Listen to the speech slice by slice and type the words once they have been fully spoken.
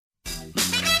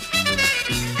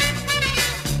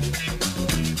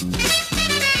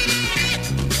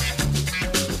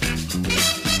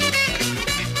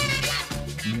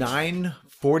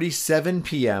9:47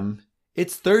 p.m.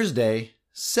 It's Thursday,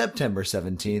 September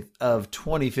 17th of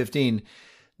 2015.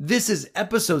 This is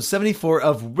episode 74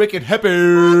 of Wicked Happy.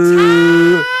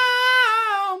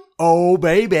 Oh,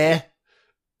 baby.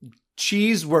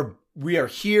 Cheese, we are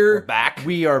here. We're back.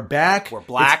 We are back. We're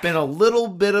black. It's been a little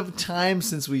bit of time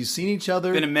since we've seen each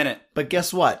other. Been a minute. But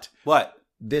guess what? What?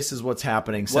 This is what's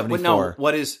happening. 74.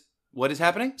 What is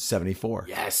happening? 74.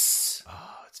 Yes.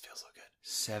 Oh, it feels so good.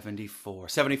 74.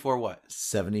 74 what?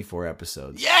 74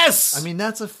 episodes. Yes! I mean,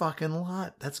 that's a fucking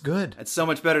lot. That's good. That's so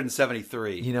much better than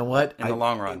 73. You know what? In the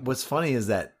long run. What's funny is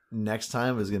that next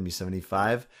time is going to be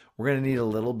 75. We're going to need a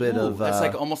little bit of... That's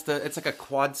like almost it's like a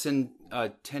quadsin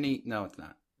tenny... No, it's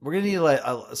not. We're going to need like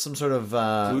some sort of...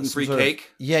 gluten-free cake?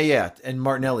 Yeah. And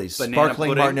Martinelli's. Banana Sparkling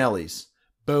pudding? Martinelli's.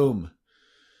 Boom.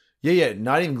 Yeah.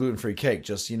 Not even gluten-free cake.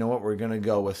 Just, you know what? We're going to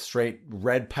go with straight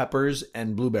red peppers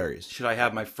and blueberries. Should I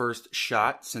have my first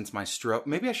shot since my stroke?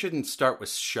 Maybe I shouldn't start with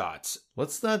shots.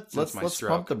 Let's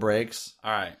pump the brakes.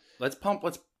 All right. Let's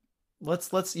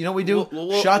you know what we do?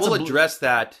 We'll address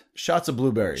that. Shots of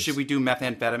blueberries. Should we do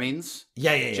methamphetamines?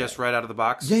 Yeah. Just right out of the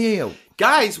box? Yeah.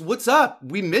 Guys, what's up?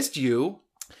 We missed you.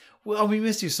 Well, we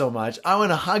missed you so much. I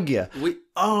want to hug you.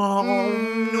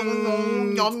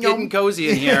 Getting cozy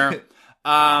in here.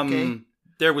 Okay.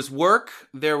 There was work.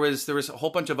 There was a whole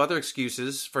bunch of other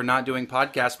excuses for not doing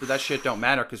podcasts, but that shit don't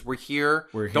matter because we're here.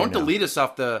 Don't delete us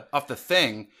off the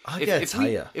thing. I gotta tell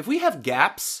you, if we have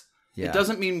gaps, it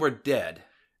doesn't mean we're dead.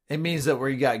 It means that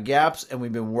we got gaps and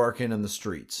we've been working in the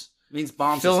streets. It means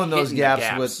bombs filling those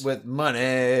gaps with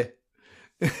money.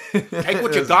 Take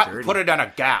what you got and put it on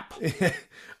a gap.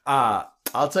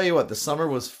 I'll tell you what, the summer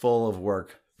was full of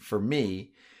work for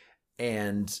me,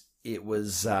 and it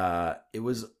was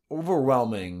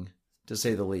overwhelming to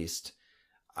say the least.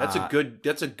 That's a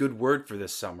good word for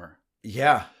this summer.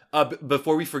 Yeah.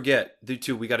 Before we forget,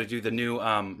 we got to do the new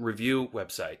review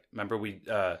website. Remember we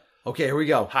okay, here we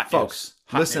go. Folks,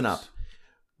 listen up.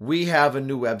 We have a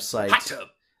new website. Hot tub.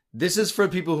 This is for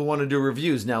people who want to do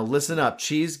reviews. Now listen up.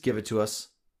 Cheese, give it to us.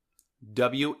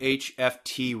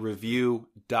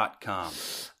 WHFTreview.com.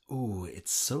 Ooh,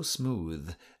 it's so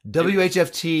smooth.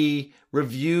 WHFT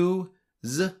review.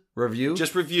 Just review.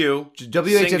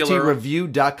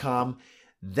 WHFTreview.com.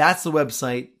 That's the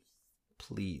website.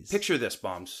 Please. Picture this,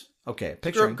 Bombs. Okay,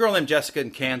 picture. Girl named Jessica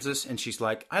in Kansas, and she's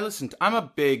like, I'm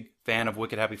a big fan of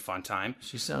Wicked Happy Fun Time.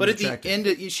 She sounds But at attractive.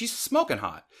 the end, she's smoking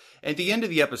hot. At the end of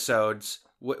the episodes,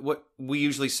 what we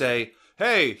usually say,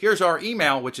 hey, here's our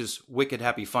email, which is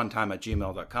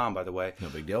wickedhappyfuntime@gmail.com, by the way. No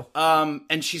big deal.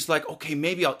 And she's like, okay,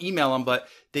 maybe I'll email them, but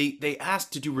they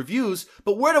asked to do reviews,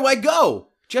 but where do I go?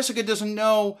 Jessica doesn't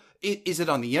know. Is it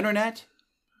on the internet?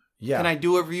 Yeah. Can I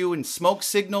do a review in smoke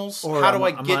signals? Or how do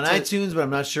I'm get on to iTunes, but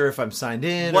I'm not sure if I'm signed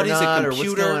in what or is not, a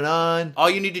computer? or what's going on. All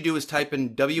you need to do is type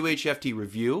in WHFT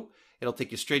review. It'll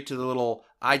take you straight to the little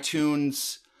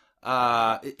iTunes.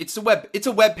 It's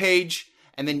a web page,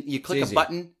 and then you click a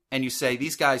button and you say,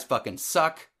 these guys fucking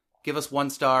suck. Give us 1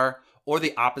 star, or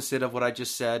the opposite of what I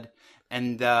just said,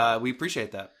 and we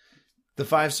appreciate that. The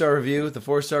 5-star review, the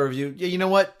 4-star review. Yeah, you know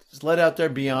what? Just let it out there.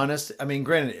 Be honest. I mean,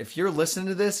 granted, if you're listening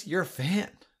to this, you're a fan.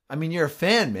 I mean, you're a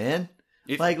fan, man.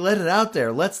 Let it out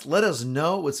there. Let us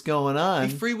know what's going on.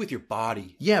 Be free with your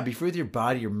body. Yeah, be free with your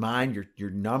body, your mind, your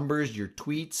numbers, your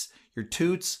tweets, your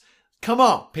toots. Come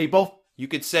on, people. You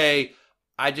could say,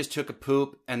 I just took a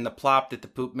poop, and the plop that the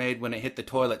poop made when it hit the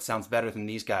toilet sounds better than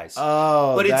these guys.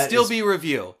 Oh, but it'd still be a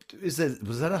review. Was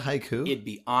that a haiku? It'd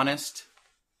be honest.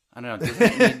 I don't know. Doesn't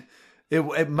it mean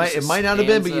it might not have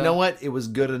been, but you know what? It was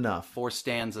good enough. 4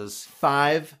 stanzas.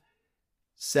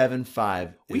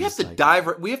 575. We have to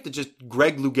just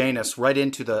Greg Louganis right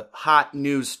into the hot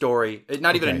news story.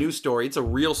 Not even a news story. It's a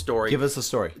real story. Give us a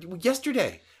story.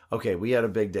 Yesterday. Okay, we had a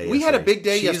big day. We had a big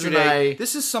day Cheese yesterday.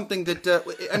 This is something that,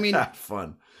 I mean.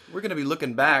 Fun. We're going to be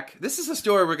looking back. This is a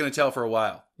story we're going to tell for a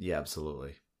while. Yeah,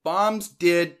 absolutely. Bombs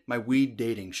did my weed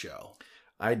dating show.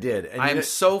 I did. And I'm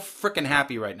so freaking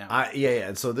happy right now. Yeah.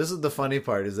 And so this is the funny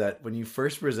part is that when you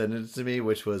first presented it to me,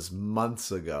 which was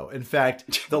months ago, in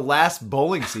fact, the last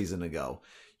bowling season ago,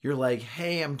 you're like,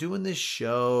 hey, I'm doing this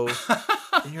show.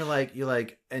 And you're like,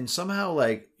 and somehow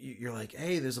like, you're like,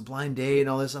 hey, there's a blind date and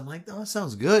all this. I'm like, oh, that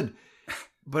sounds good.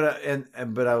 But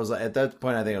but I was like, at that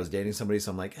point, I think I was dating somebody, so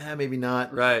I'm like, maybe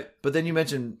not. Right. But then you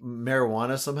mentioned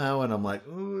marijuana somehow, and I'm like,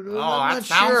 ooh, I'm not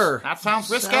sure. That sounds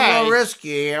risky. Sounds a little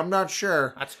risky. I'm not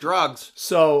sure. That's drugs.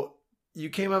 So you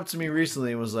came up to me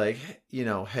recently and was like,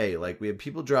 hey, like we had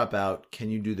people drop out. Can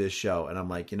you do this show? And I'm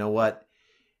like, you know what?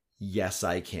 Yes,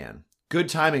 I can. Good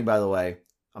timing, by the way.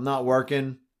 I'm not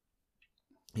working.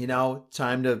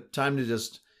 Time to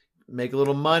just make a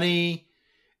little money.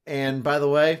 And by the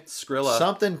way, Skrilla.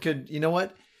 something could, you know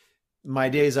what? My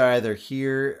days are either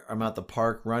here, I'm at the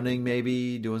park running,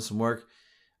 maybe doing some work.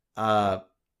 But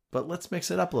let's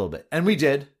mix it up a little bit. And we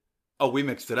did. Oh, we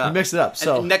mixed it up. We mixed it up.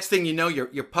 So and next thing you know,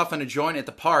 you're puffing a joint at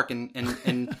the park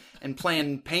and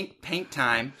playing paint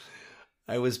time.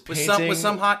 I was painting with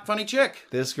some hot funny chick.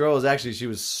 This girl she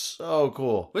was so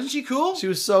cool. Wasn't she cool? She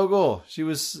was so cool. She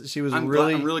was I'm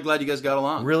really glad you guys got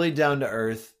along. Really down to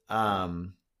earth.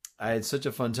 I had such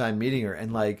a fun time meeting her,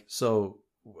 and like so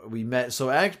we met.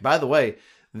 So by the way,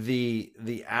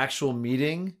 the actual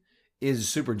meeting is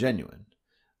super genuine.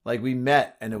 Like we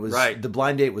met, and it was the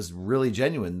blind date was really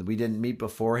genuine. We didn't meet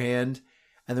beforehand,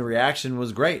 and the reaction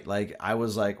was great. Like I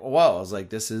was like, "Whoa!" I was like,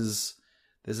 "This is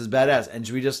badass." And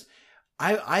we just,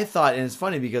 I thought, and it's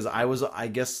funny because I was, I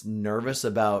guess, nervous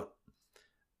about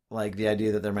like the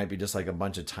idea that there might be just like a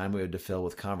bunch of time we had to fill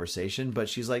with conversation. But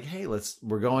she's like, "Hey,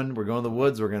 we're going to the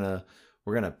woods. We're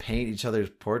gonna paint each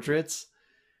other's portraits."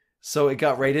 So it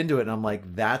got right into it, and I'm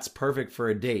like, "That's perfect for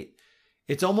a date."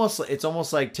 It's almost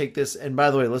like take this, and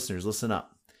by the way, listeners, listen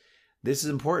up. This is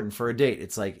important for a date.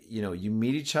 It's like, you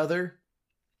meet each other.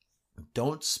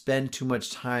 Don't spend too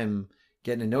much time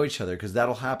getting to know each other because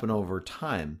that'll happen over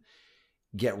time.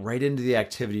 Get right into the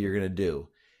activity you're going to do.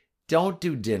 Don't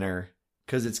do dinner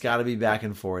because it's got to be back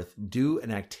and forth. Do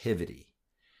an activity.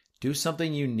 Do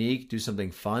something unique. Do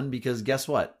something fun because guess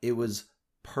what? It was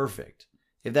perfect.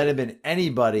 If that had been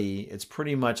anybody, it's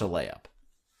pretty much a layup.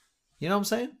 You know what I'm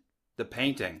saying? The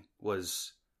painting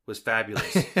was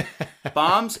fabulous.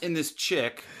 Bombs in this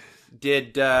chick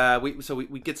did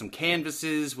we get some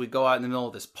canvases, we go out in the middle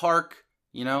of this park,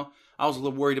 I was a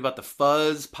little worried about the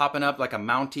fuzz popping up like a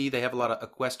Mountie. They have a lot of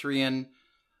equestrian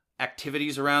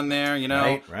activities around there,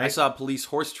 Right. I saw a police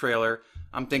horse trailer.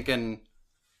 I'm thinking,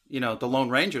 the Lone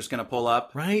Ranger's going to pull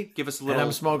up. Right. Give us a little... And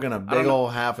I'm smoking a big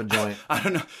old half a joint. I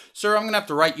don't know. Sir, I'm going to have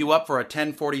to write you up for a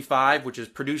 1045, which is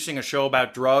producing a show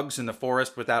about drugs in the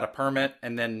forest without a permit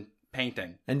and then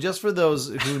painting. And just for those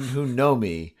who know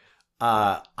me,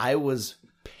 I was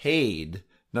paid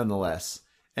nonetheless.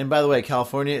 And by the way,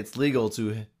 California, it's legal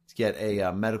to get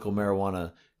a medical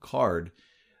marijuana card.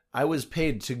 I was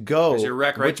paid to go. There's your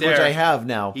rec right there. Which I have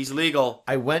now. He's legal.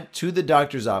 I went to the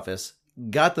doctor's office,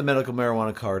 got the medical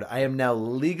marijuana card. I am now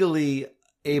legally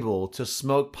able to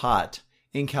smoke pot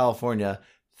in California.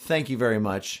 Thank you very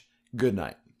much. Good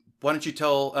night. Why don't you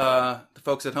tell the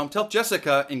folks at home, tell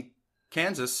Jessica in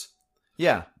Kansas,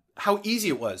 how easy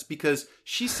it was because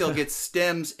she still gets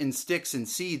stems and sticks and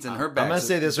seeds in her bags. I'm going to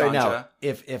say this right now.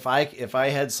 If I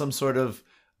had some sort of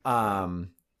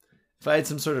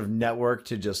network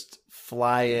to just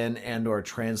fly in and or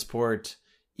transport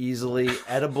easily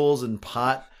edibles and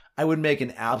pot, I would make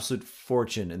an absolute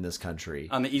fortune in this country.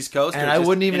 On the East Coast? And I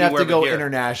wouldn't even have to go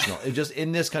international. It just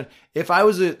in this country. If I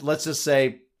was, let's just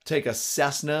say, take a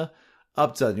Cessna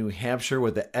up to New Hampshire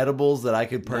with the edibles that I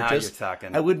could purchase, now you're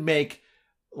talking. I would make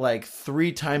like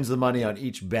 3 times the money on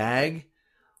each bag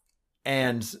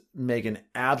and make an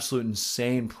absolute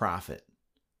insane profit.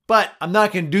 But I'm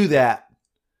not going to do that.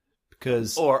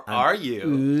 Are you?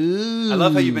 Ooh. I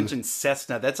love how you mentioned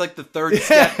Cessna. That's like the third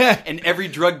step. And every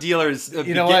drug dealer's... Get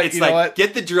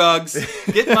the drugs,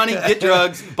 get money, get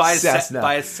drugs, buy a Cessna.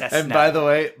 And by the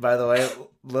way,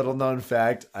 little known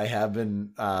fact, I have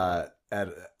been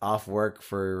off work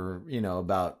for,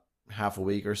 about half a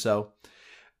week or so.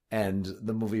 And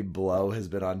the movie Blow has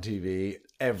been on TV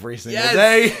every single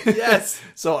day. Yes.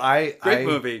 So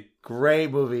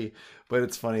Great movie. But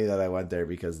it's funny that I went there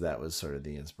because that was sort of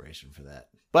the inspiration for that.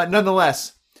 But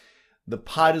nonetheless, the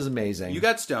pot is amazing. You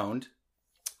got stoned.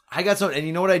 I got stoned. And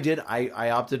you know what I did? I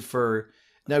opted for...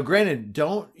 Now, granted,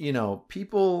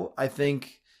 people, I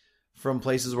think, from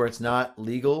places where it's not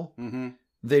legal,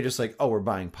 they just like, oh, we're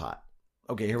buying pot.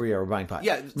 Okay, here we are. We're buying pot.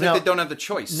 Yeah, it's like they don't have the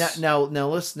choice. Now,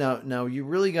 listen. Now, you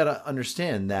really got to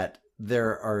understand that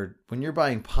when you're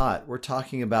buying pot, we're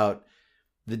talking about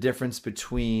the difference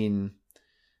between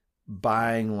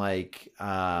buying like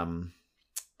I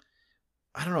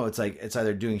don't know, it's like it's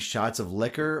either doing shots of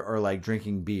liquor or like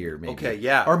drinking beer, maybe. Okay,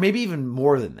 yeah. Or maybe even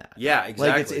more than that. Yeah,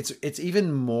 exactly. Like it's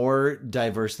even more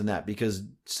diverse than that because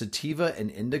sativa and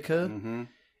indica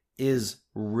is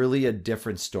really a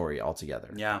different story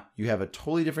altogether. Yeah. You have a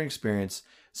totally different experience.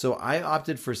 So I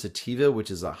opted for sativa,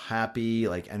 which is a happy,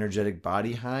 like energetic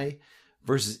body high,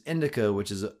 versus indica,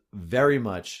 which is very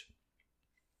much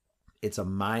it's a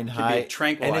mind high. It could be a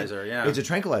tranquilizer, yeah. It's a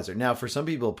tranquilizer. Now, for some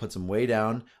people, it puts them way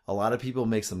down. A lot of people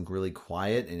makes them really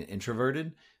quiet and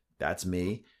introverted. That's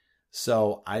me.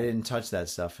 So I didn't touch that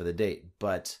stuff for the date.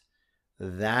 But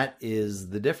that is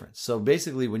the difference. So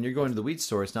basically, when you're going to the weed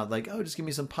store, it's not like, oh, just give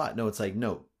me some pot. No, it's like,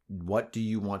 no, what do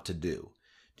you want to do?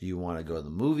 Do you want to go to the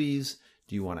movies?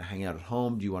 Do you want to hang out at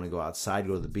home? Do you want to go outside,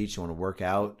 go to the beach? Do you want to work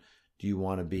out? Do you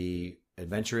want to be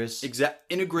adventurous?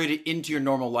 Integrate it into your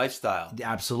normal lifestyle.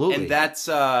 Absolutely. And that's,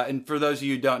 and for those of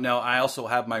you who don't know, I also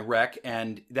have my rec,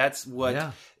 and that's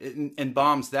what, and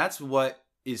Bombs, that's what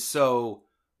is so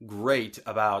great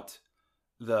about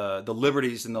the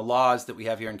liberties and the laws that we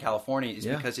have here in California is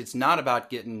because it's not about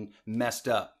getting messed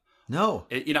up. No.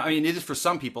 It is for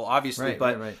some people, obviously,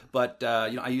 right. but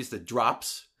I use the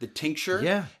drops, the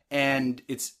tincture, and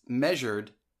it's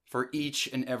measured for each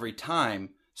and every time,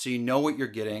 so you know what you're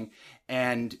getting.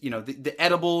 And, the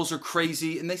edibles are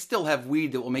crazy, and they still have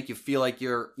weed that will make you feel like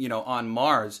you're, on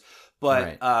Mars.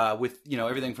 But with,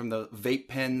 everything from the vape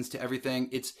pens to everything,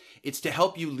 it's to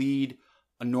help you lead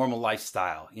a normal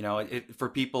lifestyle. For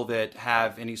people that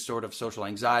have any sort of social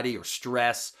anxiety or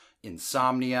stress,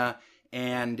 insomnia.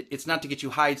 And it's not to get you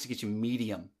high, it's to get you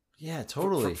medium. Yeah,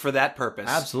 totally. For that purpose.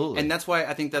 Absolutely. And that's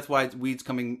why weed's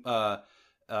coming,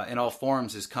 in all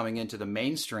forms is coming into the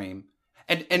mainstream.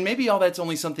 And maybe all that's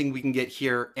only something we can get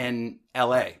here in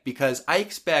LA, because I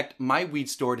expect my weed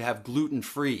store to have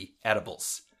gluten-free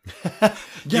edibles.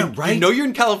 Right. You're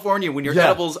in California when your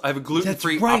edibles have a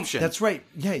gluten-free option. That's right.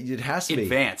 Yeah, it has to be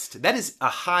advanced. That is a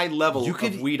high level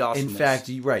of weed awesomeness. In fact,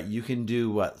 you're right. You can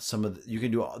do you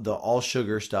can do the all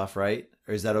sugar stuff, right?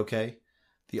 Or is that okay?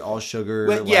 The all sugar.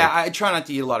 Well, I try not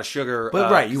to eat a lot of sugar.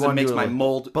 But you want it makes my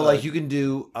mold. But you can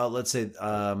do, let's say,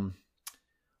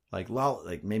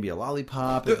 like maybe a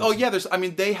lollipop. They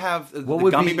have the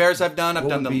gummy bears. I've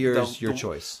done your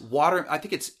choice. Water. I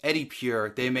think it's Eddie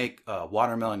Pure. They make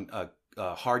watermelon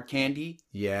hard candy.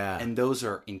 Yeah, and those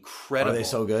are incredible. Are they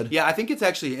so good? Yeah, I think it's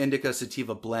actually an indica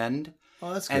sativa blend.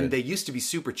 Oh, that's good. And they used to be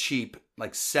super cheap,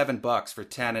 like $7 for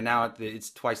 10, and now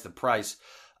it's twice the price.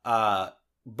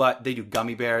 But they do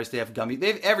gummy bears. They have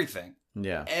everything.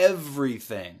 Yeah,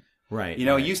 everything. Right.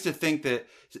 I used to think that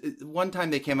one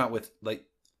time they came out with like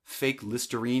fake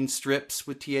Listerine strips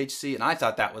with THC, and I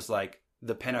thought that was like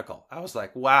the pinnacle. I was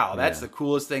like, wow, that's the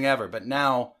coolest thing ever. But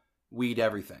now weed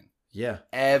everything. Yeah.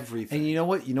 Everything. And you know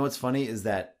what? What's funny is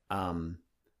that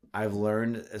I've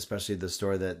learned, especially the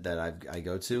store that I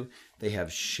go to, they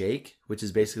have shake, which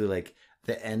is basically like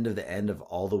the end of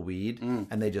all the weed,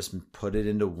 and they just put it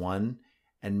into one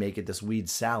and make it this weed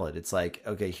salad. It's like,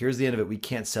 okay, here's the end of it. We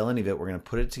can't sell any of it. We're going to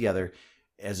put it together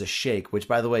as a shake, which,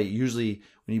 by the way, usually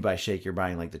when you buy shake, you're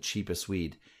buying like the cheapest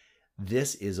weed.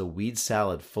 This is a weed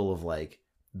salad full of like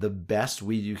the best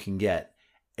weed you can get.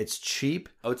 It's cheap.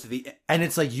 Oh, and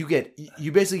it's like you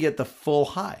basically get the full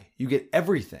high. You get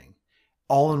everything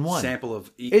all in one sample of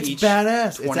it's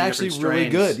badass. It's actually really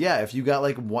strains. good. Yeah, if you got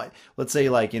like what, let's say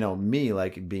like me,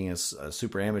 like being a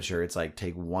super amateur, it's like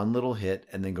take one little hit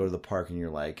and then go to the park and you're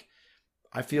like,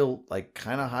 I feel like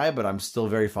kind of high, but I'm still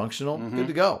very functional. Good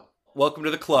to go. Welcome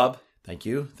to the club. Thank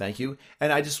you. And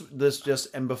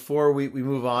and before we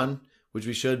move on, which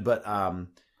we should, but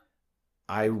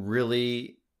I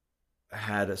really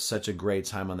had such a great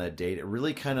time on that date. It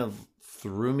really kind of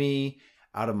threw me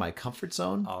out of my comfort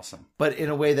zone. Awesome. But in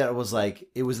a way that was like,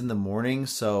 it was in the morning,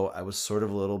 so I was sort of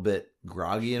a little bit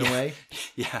groggy in a way.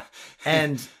 Yeah.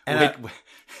 And and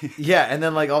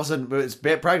then like all of a sudden it's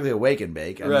practically a wake and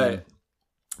bake. I mean,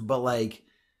 but like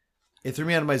it threw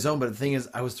me out of my zone. But the thing is,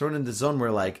 I was thrown into the zone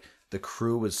where like the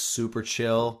crew was super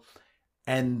chill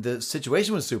and the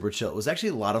situation was super chill. It was actually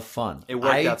a lot of fun. It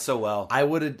worked out so well. I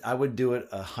would do it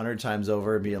 100 times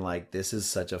over, being like, this is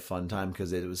such a fun time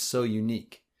because it was so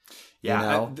unique.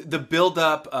 Yeah, the build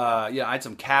up. I had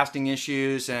some casting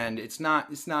issues, and it's not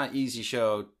easy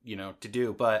show to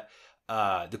do, but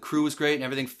the crew was great, and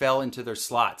everything fell into their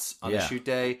slots on the shoot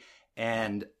day,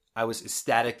 and I was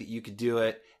ecstatic that you could do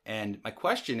it. And my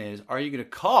question is, are you going to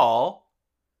call?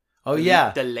 Oh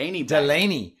yeah, Delaney.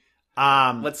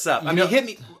 What's up? I mean, hit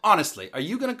me honestly. Are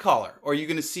you going to call her, or are you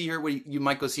going to see her? You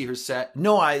might go see her set.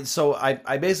 No, I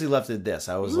basically left it at this.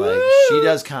 I was like, she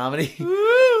does comedy.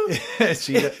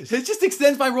 It just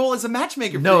extends my role as a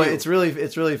matchmaker. No, it's really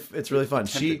fun.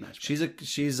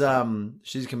 She's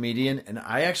a comedian, and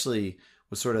I actually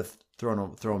was sort of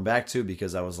thrown back too,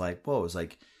 because I was like, whoa, it was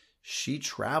like she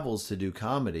travels to do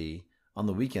comedy on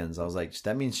the weekends. I was like,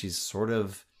 that means she's sort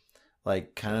of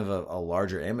like kind of a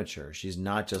larger amateur. She's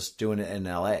not just doing it in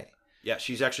LA. Yeah,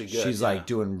 she's actually good. She's like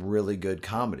doing really good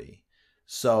comedy.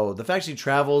 So the fact she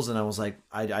travels, and I was like,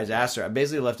 I asked her, I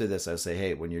basically left it this. I say,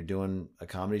 hey, when you're doing a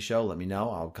comedy show, let me know.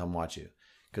 I'll come watch you.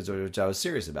 Which I was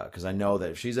serious about, because I know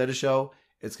that if she's at a show,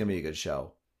 it's going to be a good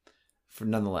show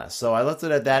nonetheless. So I left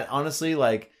it at that. Honestly,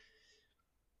 like,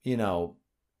 in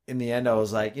the end, I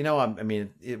was like,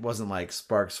 it wasn't like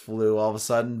sparks flew all of a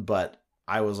sudden, but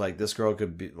I was like, this girl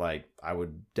could be like, I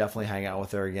would definitely hang out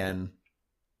with her again.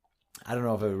 I don't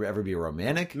know if it would ever be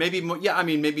romantic. Maybe more. Yeah, I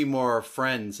mean, maybe more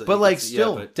friends. But like,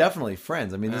 still, definitely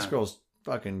friends. I mean, this girl's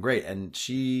fucking great, and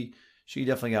she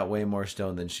definitely got way more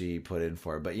stoned than she put in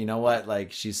for. But you know what?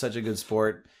 Like, she's such a good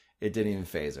sport. It didn't even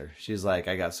faze her. She's like,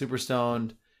 I got super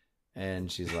stoned,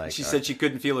 and she's like, she said she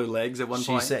couldn't feel her legs at one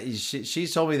point. She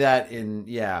told me that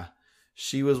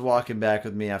she was walking back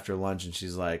with me after lunch, and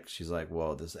she's like,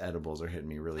 whoa, this edibles are hitting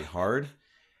me really hard.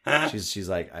 she's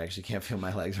like, I actually can't feel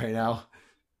my legs right now.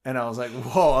 And I was like,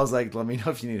 whoa, I was like, let me know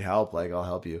if you need help. Like, I'll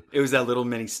help you. It was that little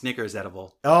mini Snickers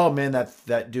edible. Oh man,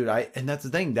 that dude, and that's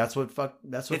the thing. That's what fucked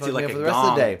me up for the rest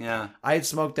of the day. Yeah. I had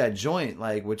smoked that joint,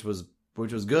 like, which was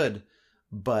good,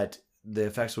 but the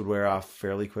effects would wear off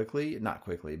fairly quickly. Not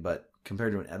quickly, but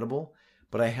compared to an edible.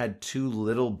 But I had 2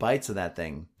 little bites of that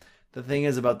thing. The thing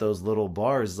is about those little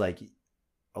bars, like,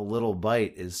 a little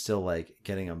bite is still like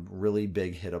getting a really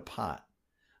big hit of pot.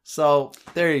 So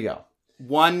there you go.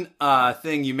 One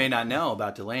thing you may not know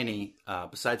about Delaney,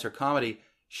 besides her comedy,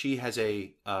 she has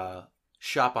a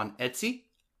shop on Etsy.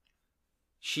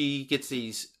 She gets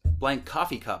these blank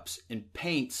coffee cups and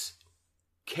paints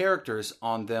characters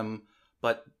on them,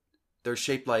 but they're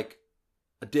shaped like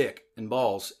a dick and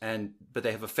balls, but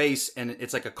they have a face, and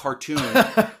it's like a cartoon.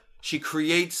 She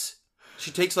takes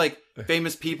like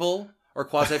famous people or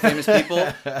quasi-famous people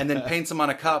and then paints them on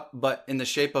a cup, but in the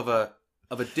shape of a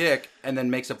dick, and then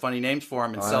makes up funny names for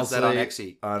him and sells that on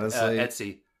Etsy. Honestly,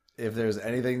 Etsy. If there's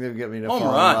anything that would get me to fall in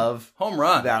love, home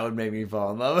run, that would make me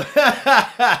fall in love.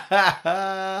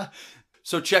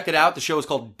 So check it out. The show is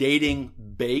called Dating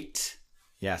Baked.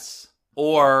 Yes.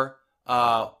 Or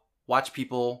watch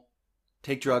people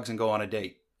take drugs and go on a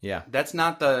date. Yeah. That's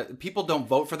not people don't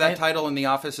vote for that title in The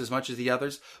Office as much as the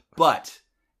others, but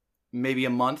maybe a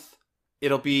month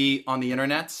it'll be on the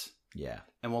internets. Yeah.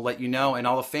 And we'll let you know, and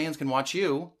all the fans can watch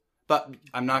you. But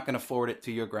I'm not going to forward it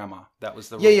to your grandma. That was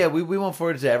the rule. Yeah. We won't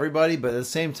forward it to everybody, but at the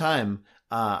same time,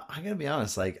 I gotta be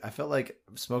honest. Like, I felt like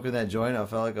smoking that joint. I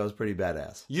felt like I was pretty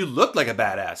badass. You looked like a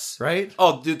badass, right?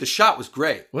 Oh, dude, the shot was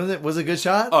great. Was it a good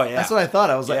shot? Oh yeah, that's what I thought.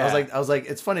 I was like,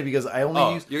 it's funny because I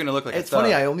only use. You're gonna look like. It's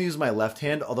funny. I only use my left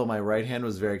hand, although my right hand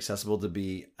was very accessible to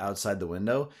be outside the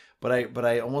window. But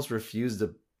I almost refused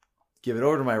to give it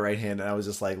over to my right hand, and I was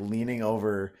just like leaning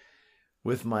over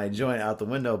with my joint out the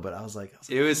window. But I was like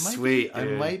it was sweet. I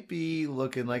might be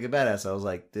looking like a badass. I was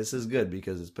like, this is good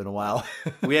because it's been a while.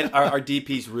 We had our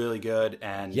DP's really good,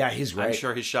 and yeah, he's great. I'm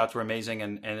sure his shots were amazing,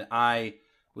 and I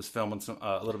was filming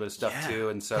a little bit of stuff too,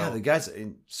 and so the guys,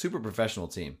 super professional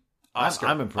team. Oscar,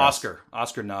 I'm impressed.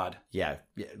 Oscar nod. Yeah.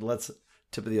 Let's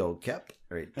tip of the old cap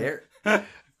right there.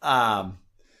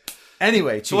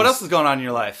 Anyway, geez. So what else is going on in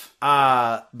your life?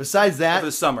 Besides that, over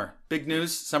the summer, big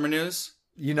news, summer news.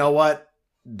 You know what?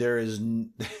 There's no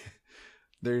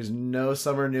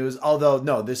summer news. Although,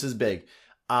 no, this is big.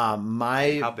 How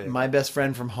big? My best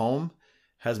friend from home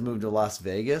has moved to Las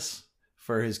Vegas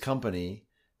for his company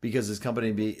because his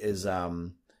company is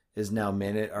now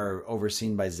managed or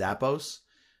overseen by Zappos.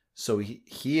 So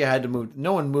he had to move.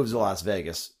 No one moves to Las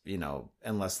Vegas,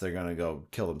 unless they're going to go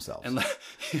kill themselves.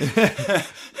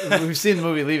 We've seen the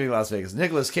movie Leaving Las Vegas.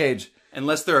 Nicolas Cage.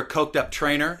 Unless they're a coked up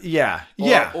trainer. Yeah.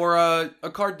 Or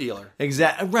a car dealer.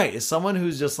 Exactly. Right. It's someone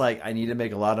who's just like, I need to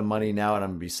make a lot of money now and I'm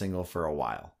going to be single for a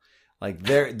while. Like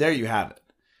there you have it.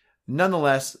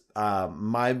 Nonetheless,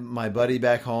 my buddy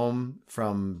back home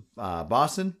from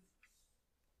Boston,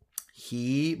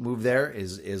 he moved there.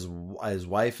 His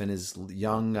wife and his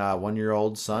young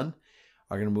 1-year-old son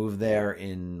are going to move there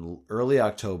in early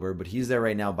October, but he's there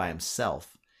right now by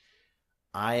himself.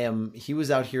 He was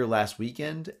out here last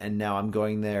weekend, and now I'm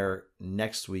going there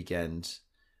next weekend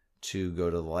to go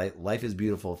to the Life is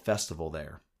Beautiful festival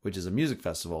there, which is a music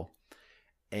festival.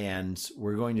 And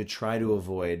we're going to try to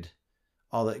avoid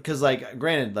all that. Because,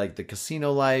 granted, the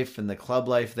casino life and the club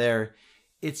life there,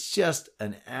 it's just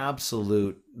an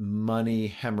absolute money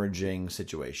hemorrhaging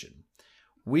situation.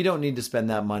 We don't need to spend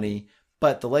that money.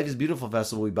 But the Life is Beautiful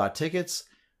festival, we bought tickets.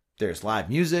 There's live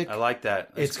music. I like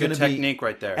that. It's good technique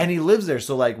right there. And he lives there.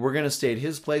 So, we're going to stay at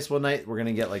his place one night. We're going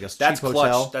to get, a cheap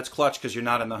hotel. That's clutch because you're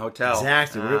not in the hotel.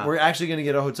 Exactly. We're actually going to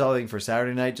get a hotel thing for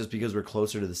Saturday night just because we're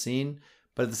closer to the scene.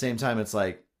 But at the same time, it's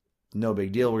no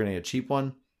big deal. We're going to get a cheap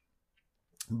one.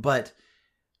 But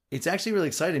it's actually really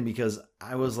exciting because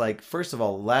I was first of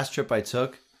all, last trip I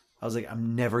took, I was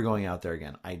I'm never going out there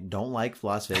again. I don't like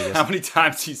Las Vegas. How many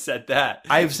times you said that?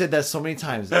 I've said that so many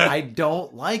times. I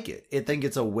don't like it. I think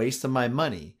it's a waste of my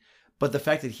money. But the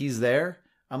fact that he's there,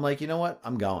 I'm you know what?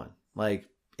 I'm going.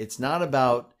 It's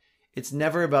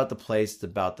never about the place. It's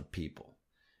about the people.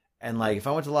 And like, if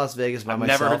I went to Las Vegas by I've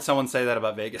myself, never heard someone say that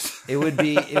about Vegas. it would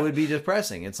be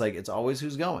depressing. It's like, it's always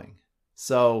who's going.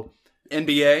 So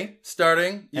NBA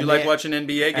starting. You like watching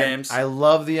NBA games. I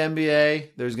love the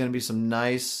NBA. There's going to be some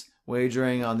nice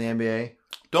wagering on the NBA.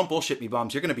 Don't bullshit me,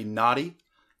 Bombs. You're going to be naughty.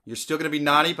 You're still going to be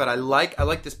naughty, but I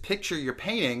like this picture you're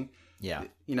painting. Yeah.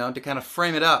 You know, to kind of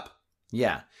frame it up.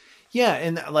 Yeah. Yeah,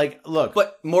 and like, look.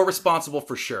 But more responsible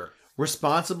for sure.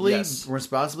 Responsibly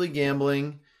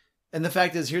gambling. And the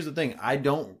fact is, here's the thing. I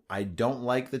don't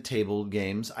like the table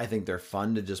games. I think they're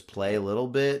fun to just play a little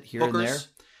bit here and there.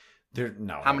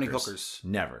 How many hookers?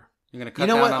 Never. You're gonna cut You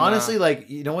know down what? on Honestly, like,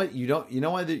 you know what? You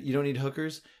know why you don't need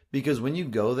hookers? Because when you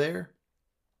go there,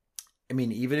 I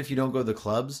mean, even if you don't go to the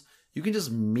clubs, you can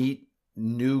just meet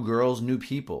new girls, new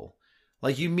people.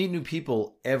 Like, you meet new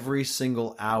people every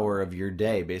single hour of your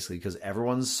day, basically, because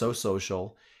everyone's so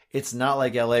social. It's not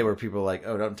like LA where people are like,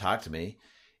 oh, don't talk to me.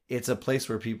 It's a place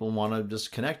where people want to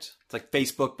just connect. It's like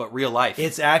Facebook, but real life.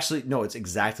 It's actually, no, it's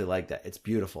exactly like that. It's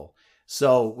beautiful.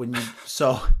 So when you,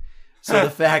 so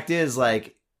the fact is,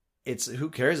 like, it's, who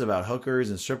cares about hookers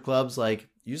and strip clubs? Like,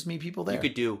 you just meet people there. You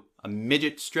could do a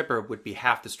midget stripper would be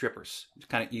half the strippers.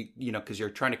 Kind of, you know, because you're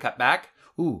trying to cut back.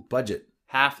 Ooh, budget.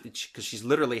 Half, because she's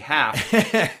literally half.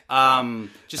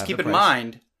 Just keep in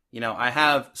mind, you know, I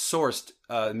have sourced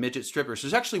midget strippers.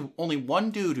 There's actually only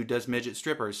one dude who does midget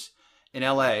strippers in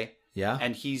LA. Yeah.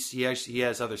 And he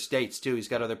has other states too. He's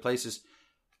got other places.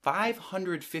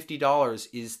 $550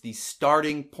 is the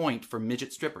starting point for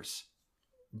midget strippers.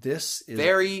 This is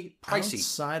very pricey.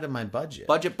 Outside of my budget.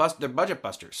 They're budget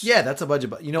busters. Yeah, that's a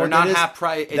budget. You know, they're what not half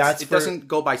price. It doesn't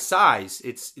go by size.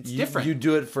 It's different. You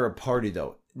do it for a party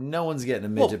though. No one's getting a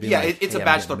midget. Well, yeah, like, it's a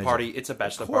bachelor party. It's a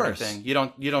bachelor party thing. You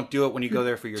don't do it when you go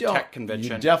there for your tech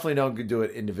convention. You definitely don't do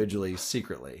it individually,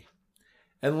 secretly,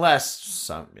 unless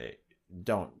I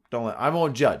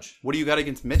won't judge. What do you got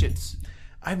against midgets?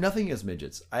 I have nothing against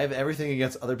midgets. I have everything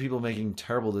against other people making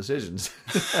terrible decisions.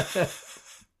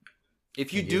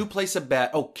 If you do place a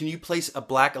bet, can you place a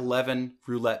Black 11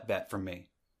 roulette bet for me?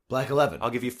 Black 11. I'll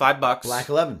give you $5. Black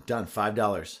 11. Done.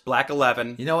 $5. Black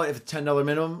 11. You know what? If it's $10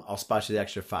 minimum, I'll spot you the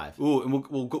extra $5. Ooh, and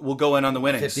we'll go in on the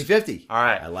winnings. 50-50. All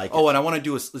right. I like it. Oh, and I want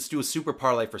to let's do a super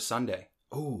parlay for Sunday.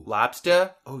 Ooh.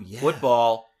 Lobster. Oh, yeah.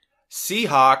 Football.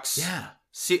 Seahawks. Yeah.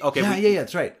 Yeah,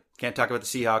 that's right. Can't talk about the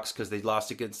Seahawks because they lost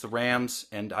against the Rams.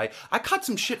 And I caught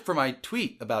some shit for my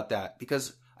tweet about that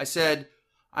because I said,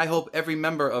 I hope every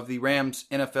member of the Rams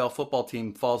NFL football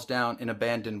team falls down an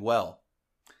abandoned well.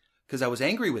 Because I was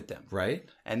angry with them. Right.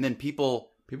 And then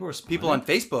people responded. On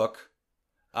Facebook,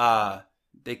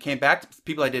 they came back to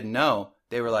people I didn't know.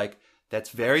 They were like, that's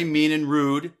very mean and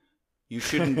rude. You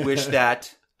shouldn't wish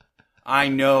that. I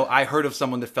know. I heard of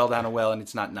someone that fell down a well and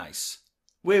it's not nice.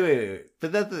 Wait.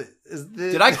 But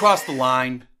did I cross the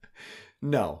line?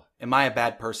 No. Am I a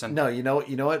bad person? No. You know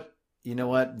what? I'm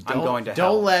going to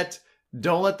hell.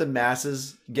 Don't let the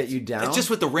masses get you down. It's just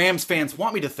what the Rams fans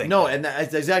want me to think. No, and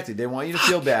exactly. They want you to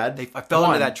feel bad. I fell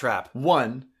into that trap.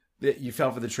 One, that you fell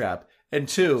for the trap. And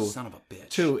two, son of a bitch.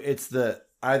 Two, it's the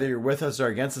either you're with us or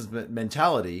against us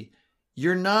mentality.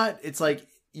 You're not, it's like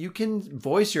you can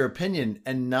voice your opinion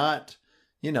and not,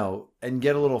 and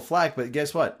get a little flack, but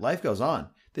guess what? Life goes on.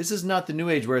 This is not the new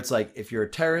age where it's like, if you're a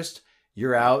terrorist,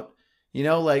 you're out.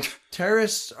 Like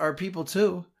terrorists are people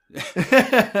too.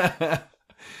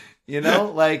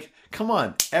 Come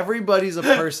on. Everybody's a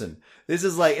person. This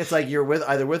is like, it's like you're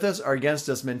either with us or against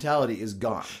us mentality is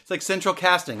gone. It's like central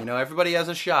casting, everybody has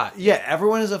a shot. Yeah,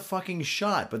 everyone has a fucking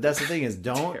shot. But that's the thing is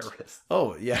don't. Terrorist.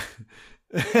 Oh, yeah.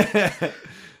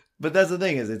 But that's the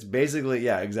thing is it's basically,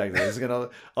 yeah, exactly. It's gonna,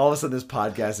 all of a sudden this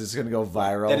podcast is going to go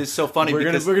viral. That is so funny. We're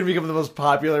gonna become the most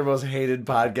popular, most hated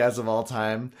podcast of all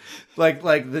time. Like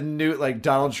the new,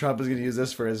 Donald Trump is going to use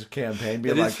this for his campaign.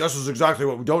 This is exactly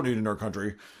what we don't need in our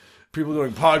country. People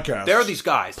doing podcasts. There are these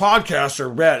guys. Podcasts are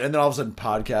red. And then all of a sudden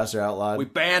podcasts are outlawed. We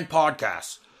ban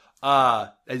podcasts.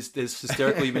 As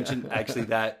hysterically you mentioned actually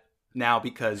that now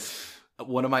because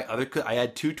one of my I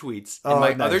had 2 tweets.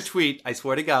 In other tweet, I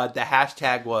swear to God, the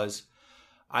hashtag was,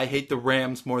 I hate the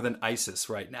Rams more than ISIS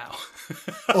right now.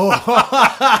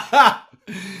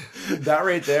 That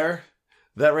right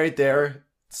there,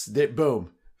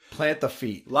 boom. Plant the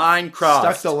feet. Line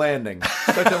crossed. Stuck the landing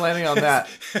on that.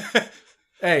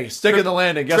 Hey, stick in the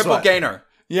landing. Guess triple what? Triple gainer.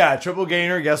 Yeah, triple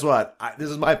gainer. Guess what?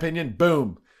 This is my opinion.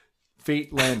 Boom.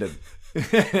 Feet landed.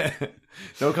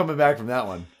 No coming back from that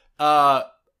one.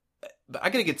 But I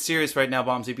gotta get serious right now,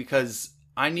 Bombsy, because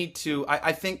I need to.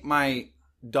 I think my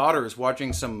daughter is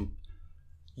watching some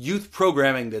youth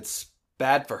programming that's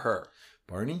bad for her.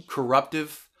 Barney?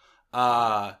 Corruptive.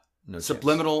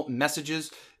 Subliminal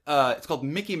messages. It's called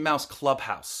Mickey Mouse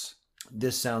Clubhouse.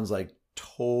 This sounds like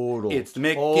total. It's the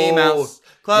Mickey Mouse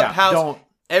Clubhouse. Yeah,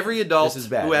 every adult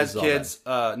bad. who has kids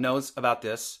knows about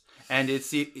this, and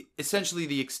it's essentially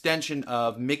the extension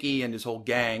of Mickey and his whole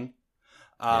gang.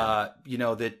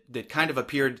 That kind of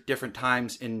appeared at different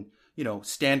times in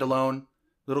standalone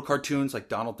little cartoons like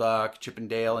Donald Duck, Chip and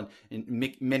Dale,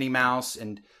 and Minnie Mouse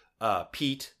and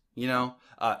Pete.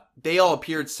 They all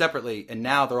appeared separately, and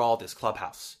now they're all at this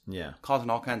clubhouse. Yeah, causing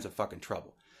all kinds of fucking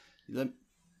trouble.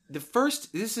 The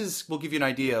first, will give you an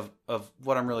idea of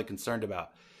what I'm really concerned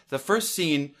about. The first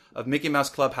scene of Mickey Mouse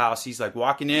Clubhouse, he's like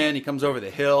walking in, he comes over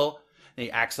the hill, and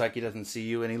he acts like he doesn't see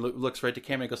you, and he looks right to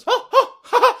camera and he goes,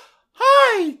 oh,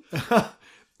 hi!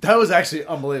 That was actually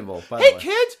unbelievable, by the Hey, way.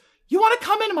 kids, you want to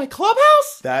come into my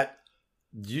clubhouse?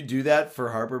 You do that for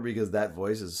Harper because that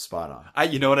voice is spot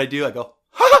on. You know what I do? I go,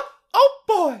 oh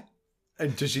boy!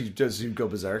 And does she go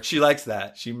berserk? She likes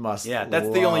that. She must. Yeah, that's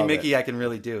the only Mickey I can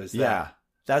really do is that. Yeah,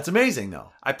 that's amazing though.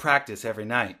 I practice every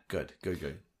night. Good.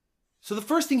 So the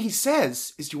first thing he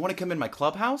says is, "Do you want to come in my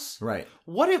clubhouse?" Right.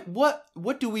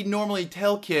 What do we normally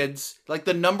tell kids? Like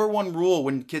the number one rule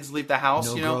when kids leave the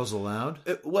house, No girls allowed.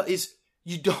 What is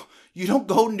you don't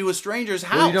go into a stranger's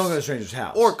house. Well, you don't go to a stranger's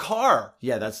house or car.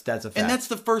 Yeah, that's a fact. And that's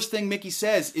the first thing Mickey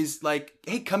says is like,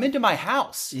 "Hey, come into my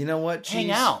house. You know what?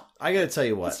 Hang out." I got to tell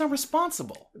you what. That's not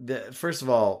responsible. First of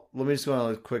all, let me just go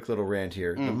on a quick little rant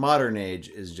here. The modern age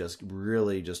is just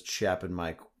really just chapping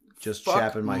my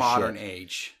modern shit.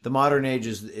 age. The modern age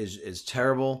is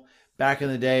terrible. Back in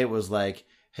the day, it was like,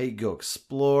 hey, go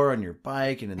explore on your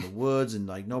bike and in the woods and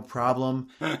like no problem.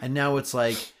 And now it's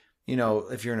like,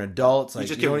 if you're an adult, it's like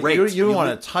you don't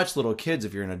want to touch little kids.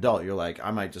 If you're an adult, you're like,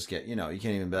 I might just get, you can't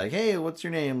even be like, hey, what's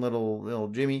your name, little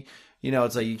Jimmy?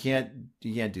 It's like you can't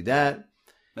do that.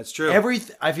 That's true.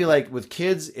 I feel like with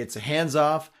kids, it's hands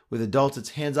off. With adults, it's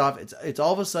hands off. It's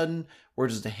all of a sudden we're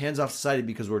just a hands off society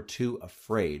because we're too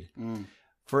afraid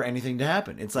for anything to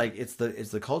happen. It's like it's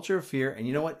the culture of fear, and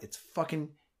you know what? It's fucking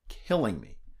killing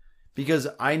me because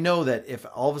I know that if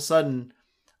all of a sudden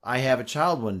I have a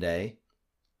child one day,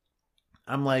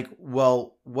 I'm like,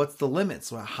 well, what's the limits?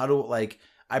 How do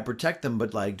I protect them,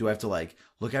 but do I have to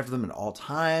look after them at all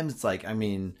times? It's like, I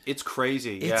mean, it's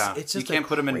crazy. It's just you can't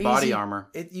put them in body armor.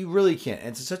 You really can't. And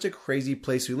it's such a crazy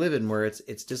place we live in where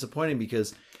it's disappointing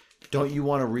because don't you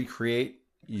want to recreate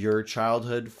your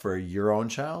childhood for your own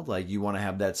child? Like you want to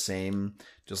have that same,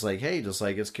 just like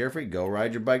it's carefree. Go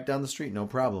ride your bike down the street, no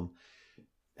problem.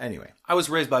 Anyway, I was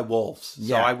raised by wolves,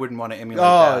 so I wouldn't want to emulate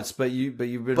that. But you've been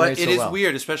raised so well. But it is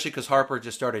weird, especially because Harper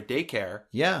just started daycare.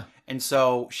 Yeah, and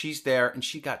so she's there, and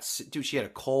she had a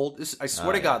cold. I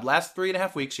swear to God, last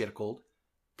 3.5 weeks she had a cold,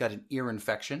 got an ear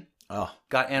infection. Oh,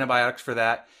 got antibiotics for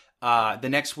that. The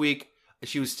next week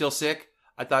she was still sick.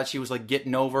 I thought she was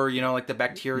getting over, the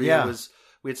bacteria was.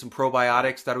 We had some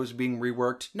probiotics. Thought it was being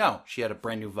reworked. No, she had a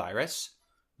brand new virus.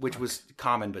 Which was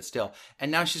common, but still. And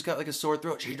now she's got a sore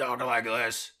throat. She's talking like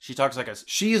this. She talks like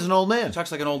She is an old man. She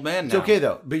talks like an old man now. It's okay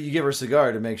though, but you give her a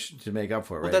cigar to make up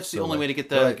for it, right? Well, that's the only way to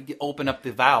get open up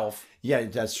the valve. Yeah,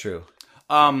 that's true.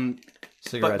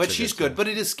 But she's good. But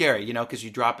it is scary, because you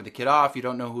drop the kid off. You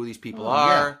don't know who these people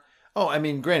are. Yeah. Oh, I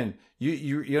mean, granted,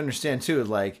 you understand too.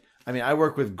 I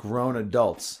work with grown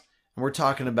adults, and we're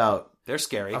talking about they're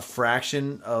scary. A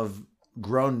fraction of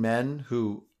grown men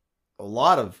who. A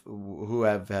lot of who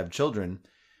have children,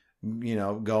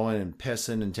 going and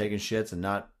pissing and taking shits and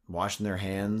not washing their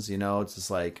hands. It's just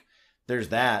like there's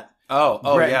that.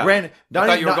 Yeah. Granted, I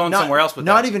thought you were going somewhere else with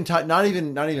not that. Not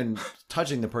even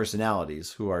touching the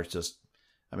personalities who are just.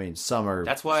 I mean, some are.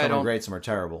 That's why some are great. Some are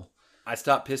terrible. I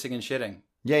stopped pissing and shitting.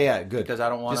 Yeah, good. Because I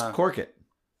don't want to just cork it.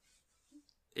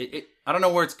 I don't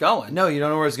know where it's going. No, you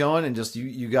don't know where it's going, and just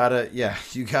you gotta.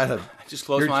 Just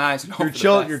close my eyes and hope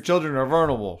your children are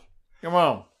vulnerable. Come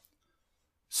on.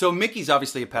 So Mickey's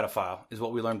obviously a pedophile, is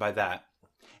what we learned by that.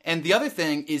 And the other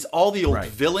thing is all the old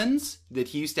villains that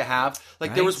he used to have.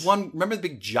 There was one, remember the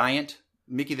big giant,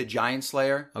 Mickey the Giant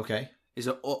Slayer? Okay. Is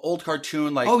an old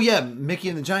cartoon Oh yeah, Mickey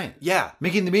and the Giant. Yeah.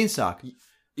 Mickey and the Beanstalk.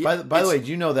 By the way, do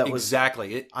you know that was...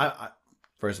 Exactly.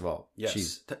 First of all,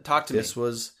 yes. Talk to me. This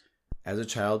was, as a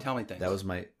child... Tell me things. That was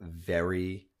my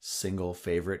very single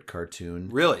favorite cartoon.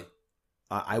 Really?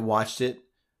 I watched it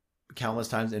countless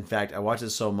times. In fact, I watched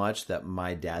it so much that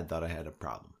my dad thought I had a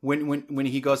problem. When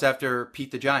he goes after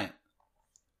Pete the Giant.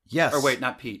 Yes. Or wait,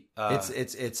 not Pete. It's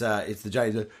the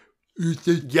giant.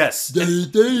 Yes.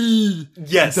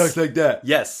 Yes. He talks like that.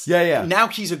 Yes. Yeah. Now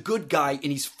he's a good guy and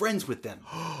he's friends with them.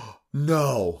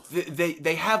 No.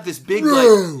 They have this big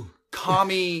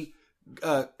commie.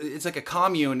 It's like a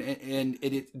commune,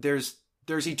 and there's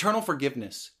eternal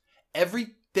forgiveness. Every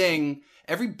thing,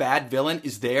 every bad villain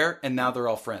is there, and now they're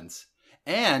all friends.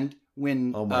 And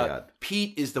when Oh my God.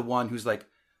 Pete is the one who's like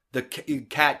the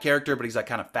cat character, but he's like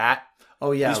kind of fat.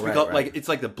 Oh yeah, right. Like it's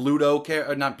like the Bluto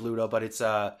character, not Bluto, but it's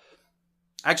I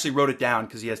actually wrote it down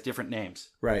because he has different names.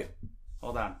 Right.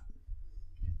 Hold on.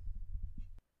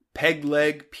 Peg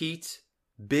Leg Pete,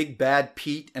 Big Bad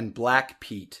Pete, and Black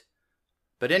Pete.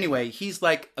 But anyway, he's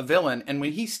like a villain, and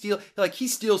when he steals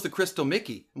the Crystal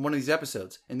Mickey in one of these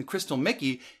episodes, and the Crystal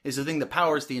Mickey is the thing that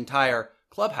powers the entire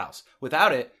clubhouse.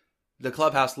 Without it, the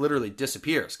clubhouse literally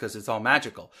disappears because it's all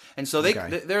magical. And so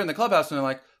they're in the clubhouse and they're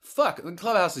like, fuck, the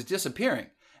clubhouse is disappearing.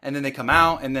 And then they come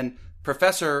out, and then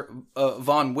Professor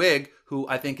Von Wig, who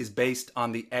I think is based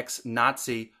on the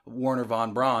ex-Nazi Werner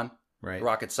von Braun, right,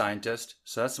 rocket scientist.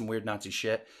 So that's some weird Nazi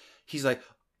shit. He's like,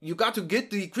 you got to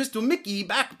get the Crystal Mickey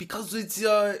back because it's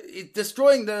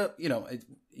destroying the,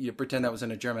 you pretend that was in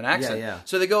a German accent. Yeah.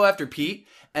 So they go after Pete,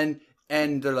 and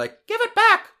they're like, give it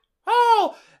back.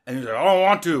 Oh, and he's like, I don't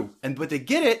want to. But they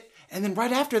get it. And then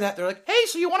right after that, they're like, hey,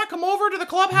 so you want to come over to the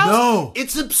clubhouse? No.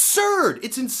 It's absurd.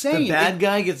 It's insane. The bad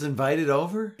guy gets invited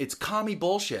over? It's commie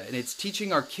bullshit. And it's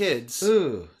teaching our kids.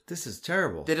 Ooh, this is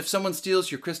terrible. That if someone steals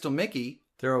your Crystal Mickey,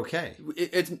 they're okay.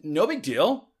 It's no big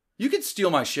deal. You could steal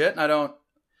my shit and I don't.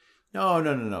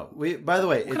 No. By the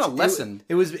way, what kind of lesson?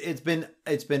 It's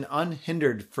been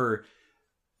unhindered for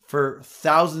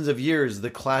thousands of years, the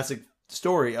classic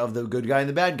story of the good guy and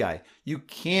the bad guy. You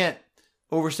can't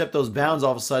overstep those bounds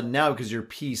all of a sudden now because you're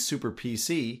super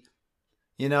PC.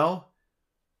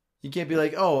 You can't be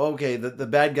like, oh, okay, the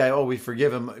bad guy, we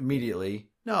forgive him immediately.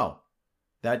 No,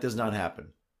 that does not happen.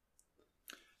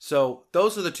 So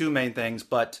those are the two main things,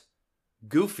 but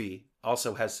Goofy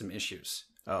also has some issues.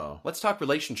 Uh-oh. Let's talk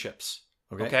relationships.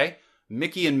 Okay.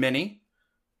 Mickey and Minnie.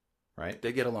 Right.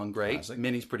 They get along great. Classic.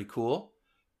 Minnie's pretty cool.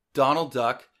 Donald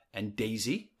Duck and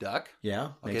Daisy Duck. Yeah,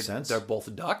 makes sense. They're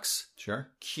both ducks. Sure.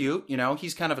 Cute.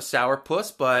 He's kind of a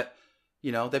sourpuss, but,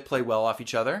 they play well off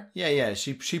each other. Yeah.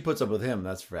 She puts up with him,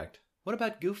 that's a fact. What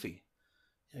about Goofy?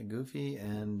 Yeah, Goofy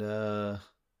and...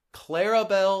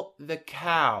 Clarabelle the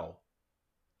cow.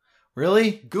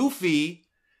 Really? Goofy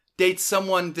dates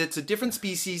someone that's a different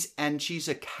species, and she's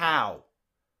a cow.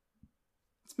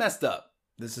 It's messed up.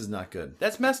 This is not good.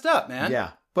 That's messed up, man.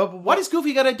 Yeah. But why does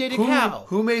Goofy gotta date a cow?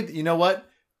 Who made... You know what?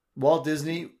 Walt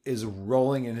Disney is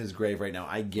rolling in his grave right now.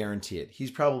 I guarantee it.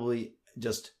 He's probably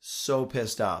just so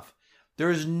pissed off. There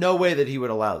is no way that he would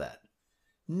allow that.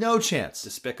 No chance.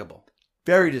 Despicable.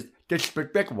 Very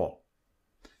despicable.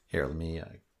 Here, let me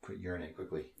urinate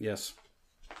quickly. Yes.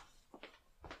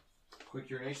 Quick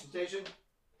urination station,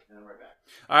 and I'm right back.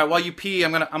 All right, while you pee,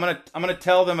 I'm gonna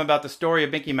tell them about the story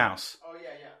of Mickey Mouse. Oh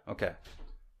yeah. Okay.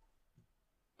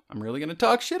 I'm really gonna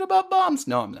talk shit about bombs?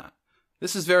 No, I'm not.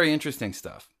 This is very interesting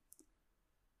stuff.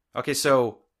 Okay,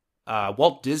 so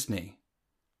Walt Disney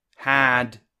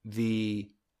had the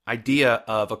idea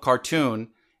of a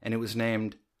cartoon, and it was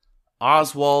named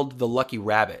Oswald the Lucky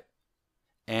Rabbit.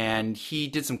 And he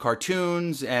did some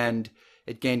cartoons, and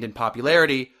it gained in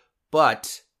popularity,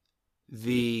 but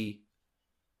the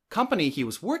company he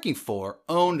was working for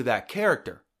owned that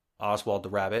character, Oswald the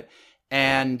Rabbit,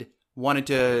 and wanted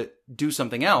to do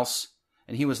something else.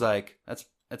 And he was like,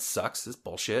 that sucks. This is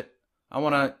bullshit. I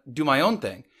want to do my own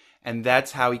thing. And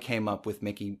that's how he came up with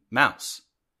Mickey Mouse.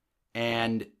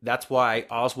 And that's why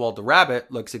Oswald the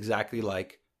Rabbit looks exactly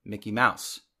like Mickey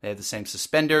Mouse. They have the same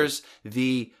suspenders.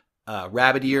 The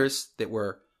rabbit ears that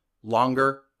were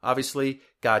longer, obviously,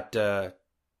 got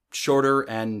shorter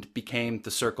and became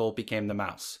the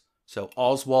mouse. So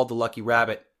Oswald the Lucky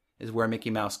Rabbit is where Mickey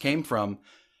Mouse came from.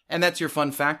 And that's your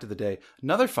fun fact of the day.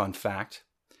 Another fun fact,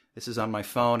 this is on my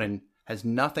phone and has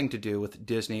nothing to do with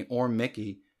Disney or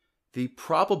Mickey. The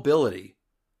probability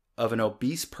of an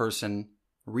obese person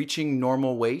reaching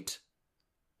normal weight,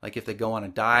 like if they go on a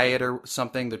diet or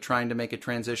something, they're trying to make a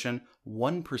transition,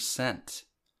 1%.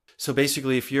 So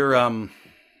basically, if you're a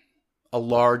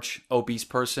large obese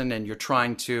person and you're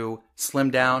trying to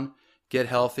slim down, get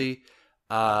healthy,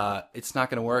 it's not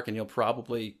going to work and you'll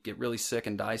probably get really sick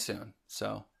and die soon.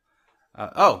 So,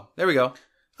 there we go.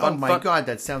 God,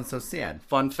 that sounds so sad.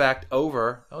 Fun fact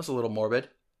over. That was a little morbid.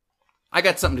 I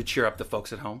got something to cheer up the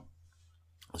folks at home.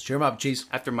 Let's cheer them up, Cheese.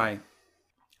 Hey,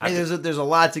 there's a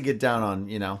lot to get down on,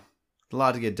 a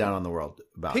lot to get down on the world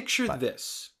about. Picture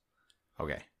this.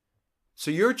 Okay.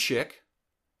 So you're a chick,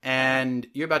 and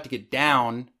you're about to get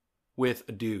down with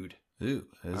a dude. Ooh,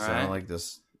 I don't like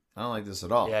this. I don't like this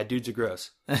at all. Yeah, dudes are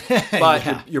gross.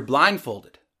 But you're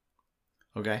blindfolded.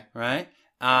 Okay. Right?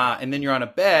 And then you're on a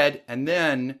bed, and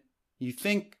then you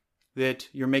think that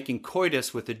you're making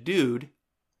coitus with a dude.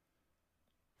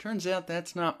 Turns out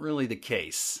that's not really the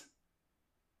case.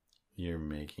 You're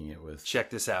making it with...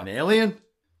 Check this out. An alien?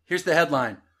 Here's the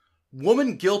headline.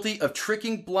 Woman guilty of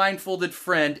tricking blindfolded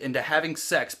friend into having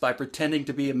sex by pretending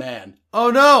to be a man.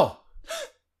 Oh, no!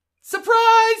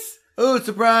 Surprise! Oh,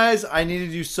 surprise! I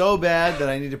needed you so bad that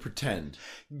I need to pretend.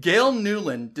 Gail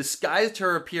Newland disguised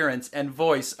her appearance and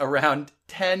voice around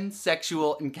 10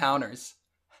 sexual encounters.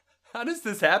 How does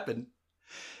this happen?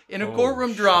 In a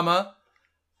courtroom drama,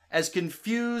 as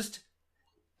confusing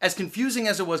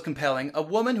as it was compelling, a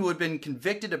woman who had been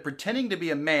convicted of pretending to be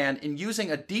a man and using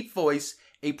a deep voice,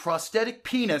 a prosthetic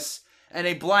penis, and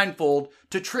a blindfold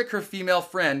to trick her female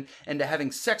friend into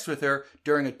having sex with her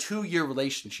during a 2-year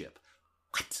relationship.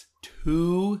 What?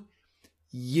 2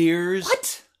 years?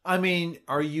 What? I mean,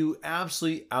 are you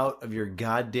absolutely out of your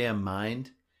goddamn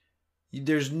mind?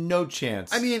 There's no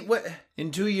chance. I mean, what?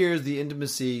 In 2 years, the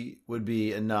intimacy would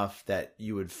be enough that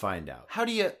you would find out. How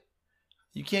do you...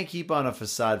 You can't keep on a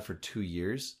facade for 2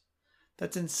 years.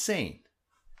 That's insane.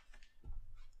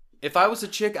 If I was a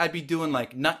chick, I'd be doing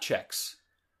like nut checks.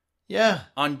 Yeah.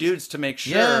 On dudes to make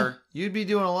sure. Yeah. You'd be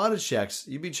doing a lot of checks.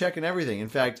 You'd be checking everything. In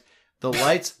fact, the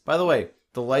lights, by the way,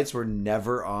 the lights were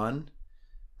never on.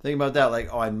 Think about that. Like,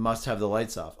 oh, I must have the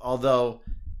lights off. Although,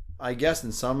 I guess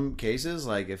in some cases,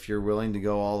 like if you're willing to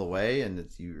go all the way and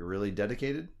you're really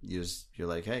dedicated, you're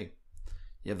like, hey,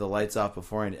 you have the lights off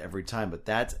beforehand every time. But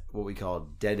that's what we call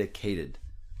dedicated.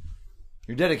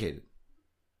 You're dedicated.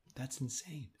 That's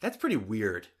insane. That's pretty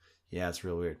weird. Yeah, it's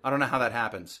real weird. I don't know how that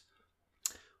happens.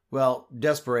 Well,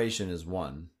 desperation is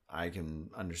one. I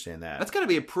can understand that. That's got to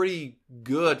be a pretty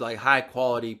good, like high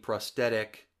quality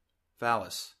prosthetic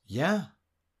phallus. Yeah.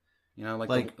 You know,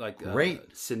 like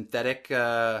great synthetic.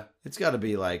 It's got to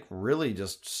be like really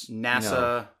just NASA. You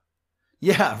know,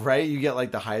 yeah, right. You get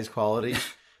like the highest quality,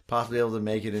 possibly able to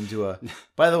make it into a.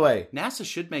 By the way, NASA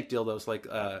should make dildos like.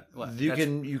 You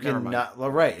can not.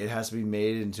 Well, right. It has to be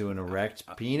made into an erect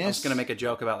penis. I was gonna make a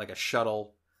joke about like a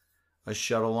shuttle. A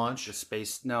shuttle launch.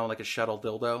 Like a shuttle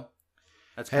dildo.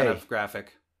 That's kind of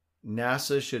graphic.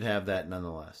 NASA should have that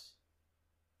nonetheless.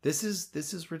 This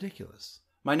is ridiculous.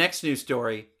 My next news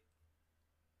story.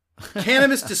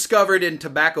 Cannabis discovered in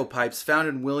tobacco pipes found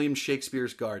in William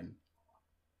Shakespeare's garden.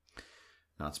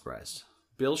 Not surprised.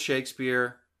 Bill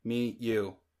Shakespeare, me,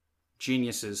 you.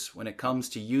 Geniuses when it comes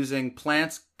to using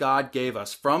plants God gave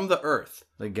us from the earth.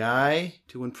 The guy.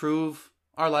 To improve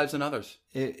our lives and others.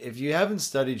 If you haven't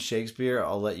studied Shakespeare,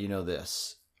 I'll let you know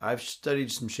this. I've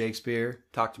studied some Shakespeare.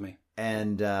 Talk to me.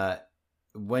 And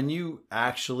when you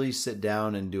actually sit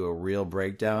down and do a real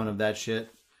breakdown of that shit,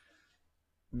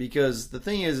 because the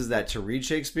thing is that to read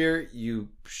Shakespeare, you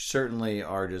certainly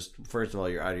are just, first of all,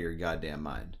 you're out of your goddamn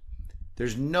mind.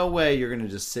 There's no way you're going to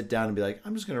just sit down and be like,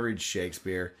 I'm just going to read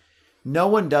Shakespeare. No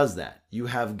one does that. You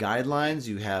have guidelines.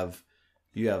 You have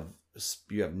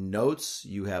notes.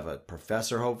 You have a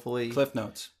professor, hopefully. Cliff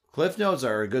notes. Cliff notes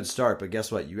are a good start, but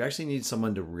guess what? You actually need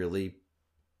someone to really,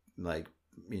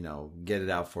 get it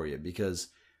out for you, because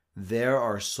there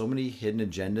are so many hidden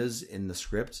agendas in the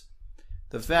script.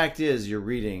 The fact is, you're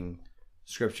reading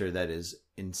scripture that is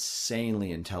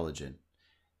insanely intelligent.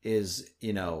 It's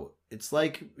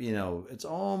like, it's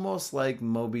almost like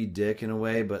Moby Dick in a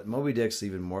way, but Moby Dick's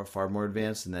far more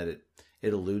advanced in that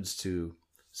it alludes to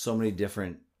so many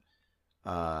different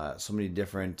time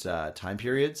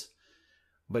periods.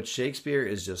 But Shakespeare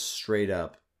is just straight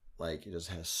up, like, it just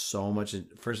has so much.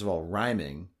 First of all,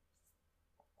 rhyming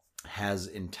has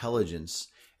intelligence,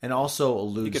 and also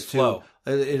alludes to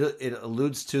it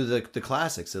alludes to the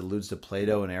classics. It alludes to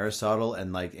Plato and Aristotle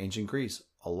and like ancient Greece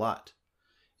a lot.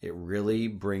 It really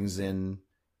brings in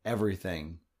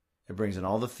everything. It brings in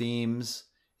all the themes.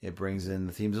 It brings in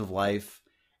the themes of life.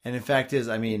 And in fact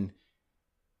granted,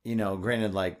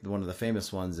 like one of the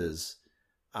famous ones is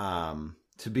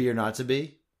to be or not to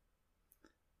be.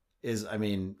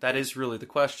 That is really the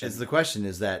question. It's the question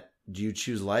is that, do you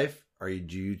choose life or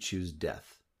do you choose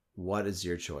death? What is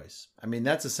your choice?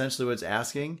 That's essentially what it's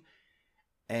asking.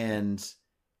 And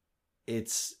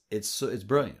it's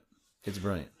brilliant. It's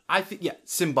brilliant. I think,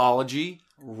 symbology,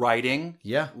 writing,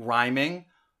 rhyming,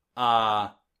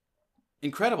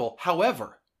 incredible.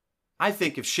 However, I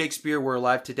think if Shakespeare were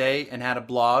alive today and had a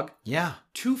blog,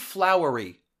 too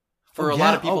flowery for a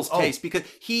lot of people's taste, because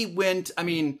he went,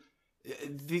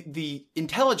 the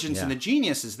intelligence and the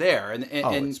genius is there. And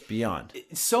it's beyond.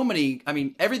 So many,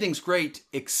 everything's great,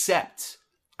 except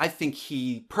I think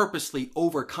he purposely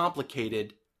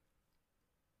overcomplicated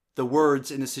the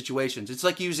words in the situations. It's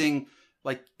like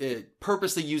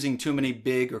purposely using too many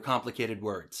big or complicated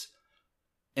words,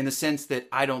 in the sense that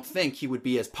I don't think he would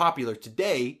be as popular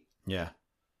today. Yeah.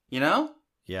 You know?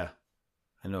 Yeah.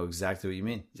 I know exactly what you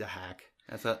mean. He's a hack.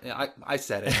 I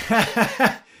said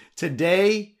it.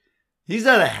 Today, he's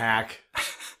not a hack.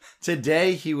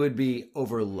 Today, he would be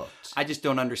overlooked. I just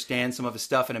don't understand some of his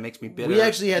stuff, and it makes me bitter. We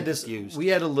actually had confused. We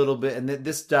had a little bit, and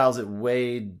this dials it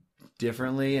way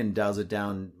differently and dials it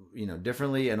down,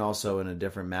 differently and also in a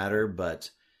different matter, but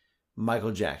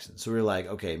Michael Jackson. So we were like,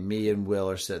 okay, me and Will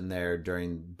are sitting there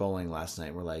during bowling last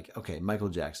night. We're like, okay, Michael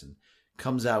Jackson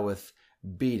comes out with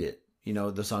Beat It.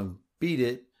 The song Beat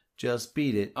It, Just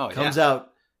Beat It. Oh, comes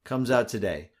out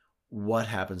today. What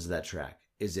happens to that track?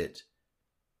 Is it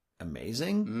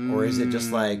amazing? Or is it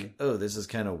just like, oh, this is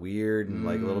kind of weird and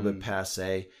like a little bit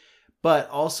passe? But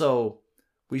also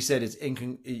we said it's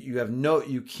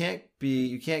you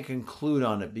can't conclude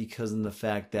on it because of the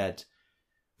fact that,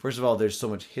 first of all, there's so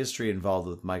much history involved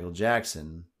with Michael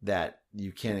Jackson that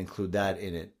you can't include that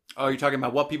in it. Oh, you're talking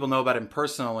about what people know about him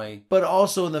personally. But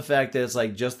also in the fact that it's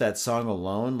like just that song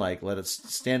alone, like let it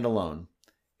stand alone,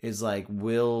 is like,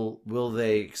 will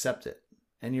they accept it?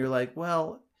 And you're like,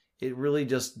 well, it really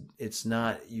it's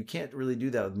not, you can't really do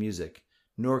that with music,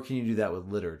 nor can you do that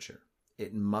with literature.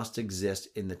 It must exist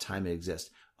in the time it exists.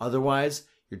 Otherwise,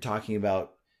 you're talking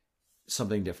about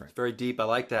something different. Very deep. I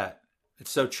like that.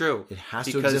 It's so true. It has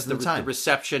to exist in the time. The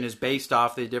reception is based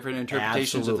off the different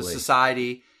interpretations of the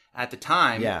society at the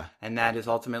time. Yeah. And that is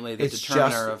ultimately the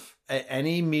determiner of...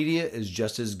 Any media is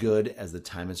just as good as the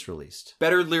time it's released.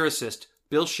 Better lyricist,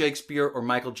 Bill Shakespeare or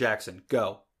Michael Jackson?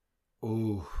 Go.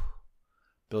 Ooh.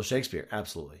 Bill Shakespeare,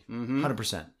 absolutely.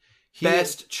 100%.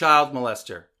 Best child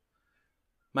molester.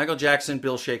 Michael Jackson,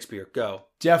 Bill Shakespeare. Go.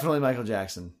 Definitely Michael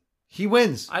Jackson. He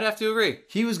wins. I'd have to agree.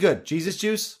 He was good. Jesus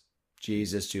Juice,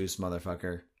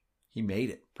 motherfucker. He made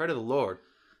it. Pray to the Lord.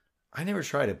 I never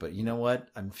tried it, but you know what?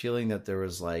 I'm feeling that there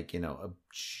was like,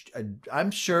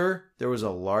 I'm sure there was a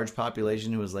large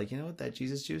population who was like, you know what, that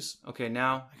Jesus Juice? Okay,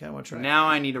 now I kind of want to try it. Now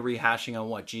I need a rehashing on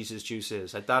what Jesus Juice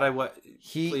is. I thought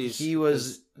he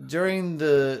was during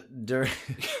the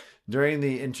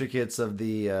intricacies of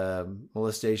the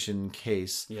molestation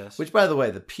case. Yes. Which, by the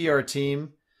way, the PR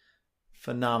team,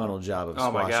 phenomenal job of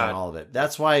squashing all of it.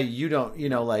 That's why you don't,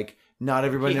 not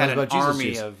everybody knows about Jesus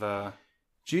Juice. Of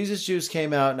Jesus Juice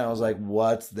came out, and I was like,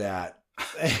 "What's that?"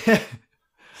 I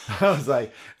was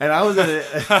like, and I was in it.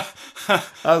 I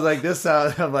was like, "This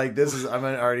sounds." I'm like, "This is." I'm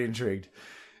already intrigued.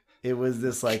 It was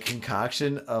this like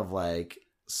concoction of like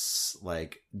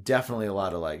definitely a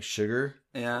lot of like sugar,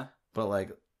 yeah, but like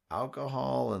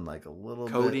alcohol and like a little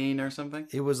codeine or something.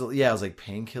 It was like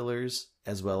painkillers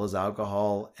as well as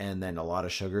alcohol, and then a lot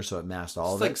of sugar, so it masked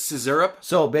all of it. It's like syrup.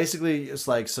 So basically, it's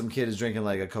like some kid is drinking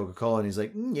like a Coca-Cola, and he's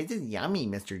like, "This is yummy,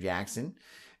 Mr. Jackson,"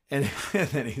 and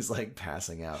then he's like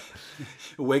passing out.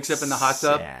 Wakes up in the hot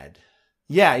tub. Sad.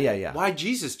 Yeah. Why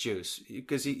Jesus Juice?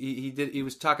 Because he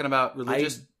was talking about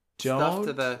religious stuff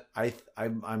to the.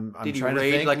 I'm trying to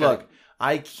think. Look,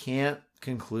 I can't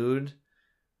conclude.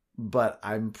 But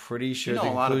I'm pretty sure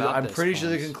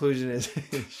the conclusion is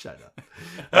shut up.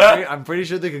 I'm pretty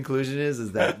sure the conclusion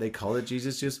is that they call it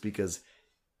Jesus Juice because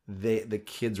the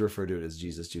kids refer to it as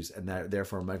Jesus Juice, and that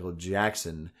therefore Michael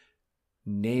Jackson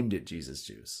named it Jesus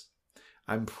Juice.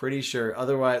 I'm pretty sure.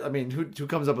 Otherwise, I mean, who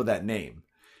comes up with that name?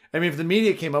 I mean, if the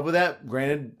media came up with that,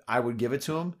 granted, I would give it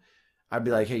to them. I'd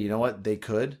be like, hey, you know what? They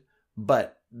could,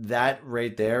 but that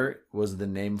right there was the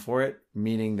name for it,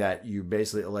 meaning that you're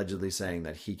basically allegedly saying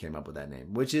that he came up with that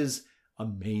name, which is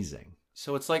amazing.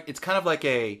 So it's kind of like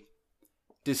a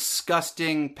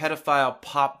disgusting pedophile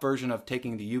pop version of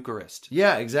taking the Eucharist.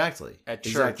 Yeah, exactly. At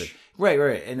church. Exactly.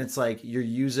 Right. And it's like you're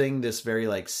using this very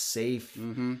like safe,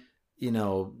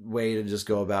 way to just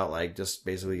go about like just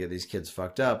basically get these kids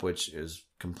fucked up, which is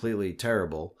completely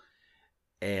terrible.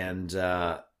 And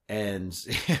I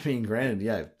mean, granted,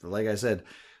 yeah, like I said,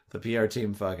 the PR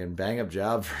team fucking bang up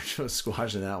job for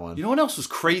squashing that one. You know what else was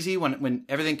crazy when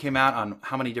everything came out on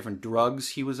how many different drugs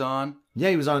he was on? Yeah,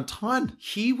 he was on a ton.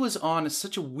 He was on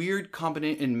such a weird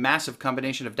massive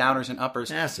combination of downers and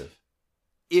uppers. Massive.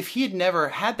 If he had never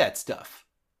had that stuff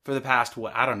for the past,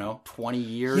 20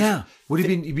 years? Yeah.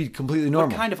 He'd be completely normal.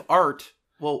 What kind of art?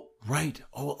 Well, right.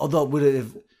 Although, would it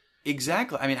have...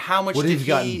 Exactly. I mean, how much would it have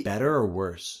gotten better or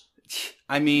worse?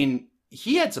 I mean,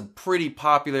 he had some pretty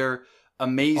popular,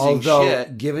 amazing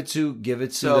shit. Give it to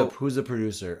who's the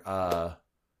producer?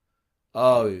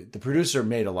 The producer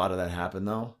made a lot of that happen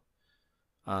though.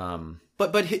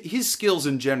 But his skills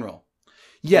in general.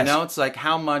 Yes. It's like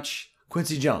how much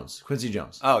Quincy Jones.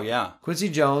 Oh yeah. Quincy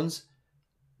Jones.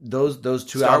 Those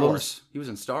two Star albums. Wars. He was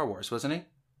in Star Wars, wasn't he?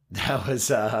 That was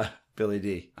Billy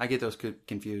D. I get those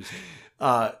confused.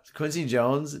 Quincy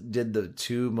Jones did the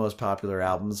two most popular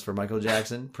albums for Michael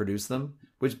Jackson, produced them.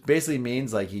 which basically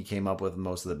means like he came up with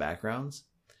most of the backgrounds.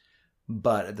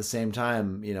 But at the same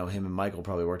time, you know, him and Michael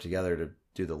probably worked together to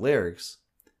do the lyrics.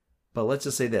 But let's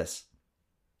just say this.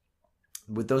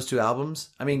 With those two albums,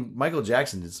 I mean, Michael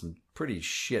Jackson did some pretty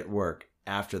shit work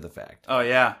after the fact. Oh,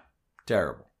 yeah.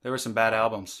 Terrible. There were some bad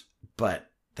albums. But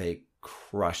they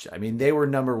crushed it. I mean, they were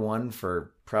number one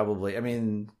for probably,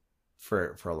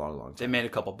 for a long, long time. They made a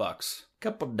couple bucks.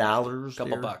 Couple dollars.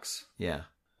 Couple bucks. Yeah.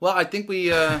 Well, I think we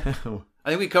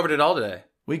covered it all today.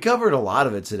 We covered a lot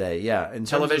of it today, yeah. In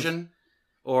television,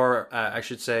 or I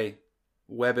should say,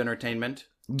 web entertainment.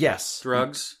 Yes.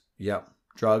 Drugs. Yep.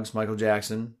 Drugs, Michael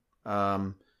Jackson.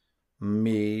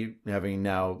 Me being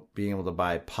able to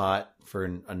buy pot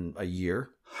for a year.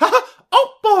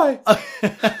 Oh, boy!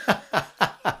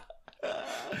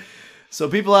 So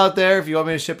people out there, if you want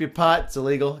me to ship you pot, it's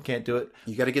illegal. Can't do it.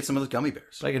 You got to get some of those gummy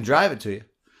bears. But I can drive it to you.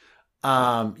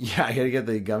 Yeah, I got to get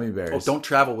the gummy bears. Oh, don't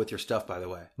travel with your stuff, by the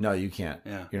way. No, you can't.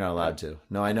 Yeah. You're not allowed to.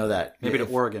 No, I know that. Maybe to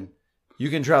Oregon. You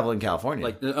can travel in California.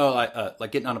 Like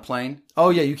getting on a plane? Oh,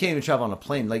 yeah, you can't even travel on a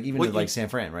plane, like even to San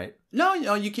Fran, right? No,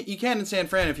 you can in San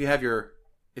Fran if you have your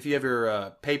paper, if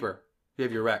you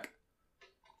have your rec.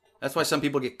 That's why some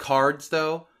people get cards,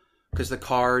 though, because the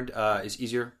card is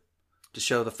easier to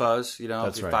show the fuzz, you know,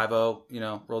 that's if you're right.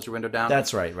 5-0, rolls your window down.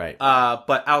 That's right.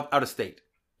 But out of state,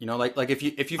 you know, like if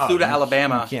you flew to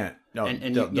Alabama, you can't. No,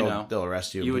 and they'll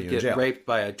arrest you. You would get raped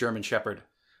by a German Shepherd.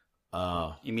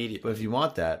 Immediately. But if you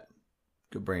want that,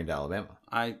 go bring it to Alabama.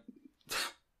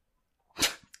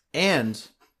 And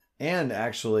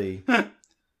actually,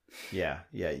 yeah.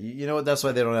 You know what? That's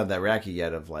why they don't have that racket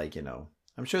yet. Of like, you know,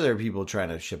 I'm sure there are people trying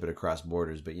to ship it across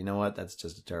borders, but you know what? That's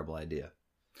just a terrible idea.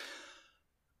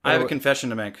 I have a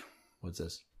confession to make. What's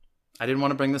this? I didn't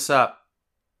want to bring this up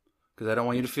because I don't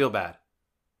want you to feel bad.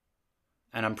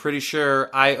 And I'm pretty sure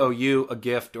I owe you a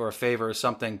gift or a favor or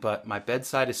something, but my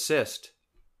bedside assist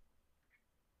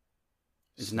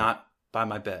is not by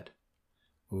my bed.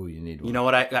 Ooh, you need one. You know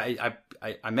what?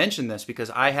 I mentioned this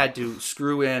because I had to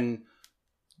screw in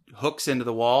hooks into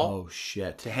the wall. Oh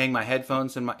shit! To hang my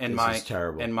headphones this is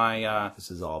terrible. And my this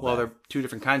is all bad. Well, they're two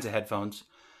different kinds of headphones.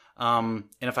 And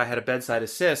if I had a bedside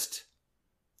assist,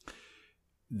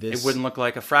 it wouldn't look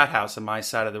like a frat house on my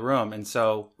side of the room. And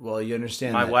so, well, you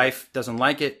understand. My wife doesn't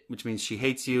like it, which means she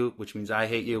hates you, which means I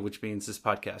hate you, which means this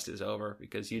podcast is over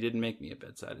because you didn't make me a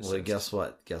bedside assist.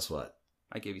 Well, guess what?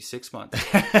 I gave you 6 months.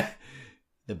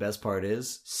 The best part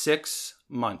is 6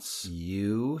 months.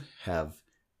 You have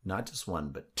not just one,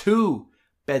 but 2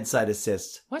 bedside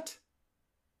assists. What?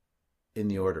 In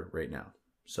the order right now.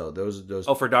 So those.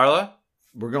 Oh, for Darla?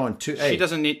 We're going 2. She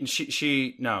doesn't need.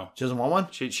 She no. She doesn't want one.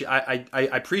 I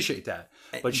appreciate that,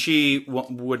 but she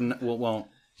won't.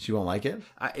 She won't like it.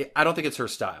 I don't think it's her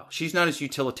style. She's not as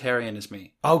utilitarian as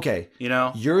me. Okay, you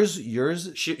know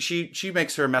yours. She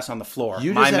makes her mess on the floor. I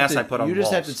put on walls. You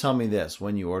just have to tell me this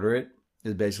when you order it.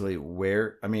 Is basically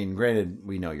where. I mean, granted,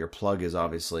 we know your plug is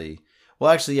obviously. Well,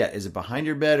 actually, yeah. Is it behind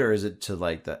your bed or is it to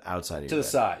like the outside of your bed? To the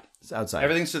side. It's outside.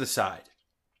 Everything's to the side.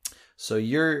 So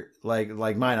you're like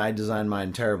mine. I designed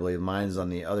mine terribly. Mine's on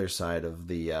the other side of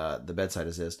the bedside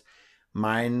assist.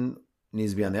 Mine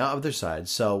needs to be on the other side.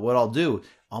 So what I'll do,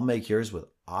 I'll make yours with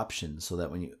options so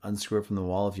that when you unscrew it from the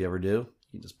wall, if you ever do,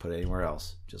 you can just put it anywhere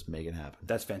else. Just make it happen.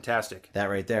 That's fantastic. That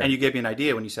right there. And you gave me an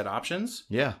idea when you said options.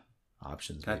 Yeah,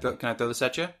 options. Can I throw this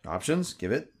at you? Options.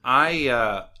 Give it.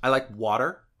 I like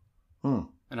water, and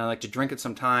I like to drink it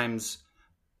sometimes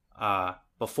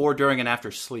before, during, and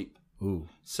after sleep. Ooh.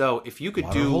 So if you could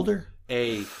water do holder?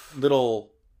 A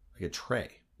little, like a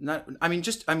tray.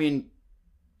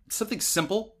 Something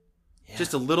simple. Yeah.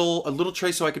 Just a little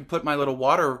tray so I could put my little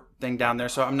water thing down there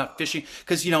so I'm not fishing.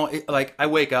 Because, I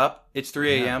wake up, it's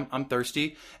 3 a.m., I'm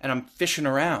thirsty, and I'm fishing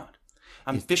around.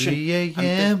 It's 3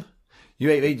 a.m.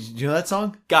 Wait, do you know that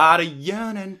song? Got a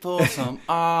yearning for some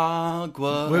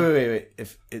agua. Wait.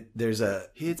 There's a...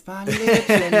 Hits my lips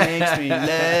and makes me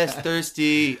less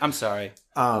thirsty. I'm sorry.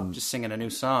 Just singing a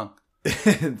new song.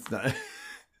 It's not...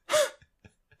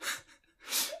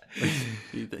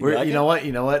 You know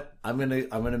what? I'm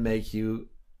gonna make you,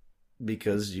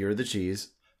 because you're the cheese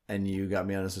and you got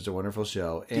me on such a wonderful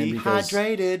show. And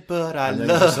dehydrated, but I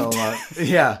love so long.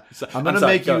 Yeah, I'm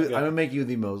gonna make you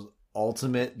the most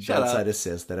ultimate bedside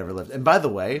assist that ever lived. And by the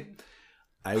way,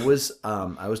 I was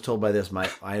told by this.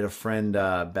 I had a friend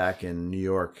back in New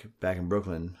York, back in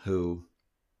Brooklyn, who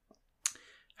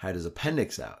had his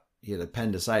appendix out. He had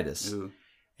appendicitis. Ooh.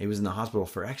 He was in the hospital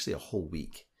for actually a whole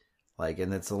week.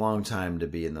 And it's a long time to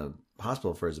be in the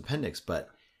hospital for his appendix. But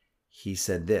he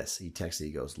said this. He texted.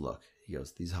 He goes, "Look.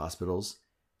 These hospitals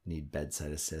need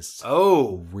bedside assists.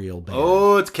 Oh, real bad.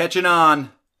 Oh, it's catching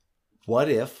on. What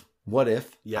if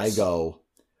Yes. I go,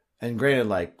 and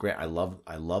granted, I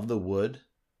love the wood.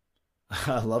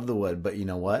 I love the wood, but you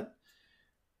know what?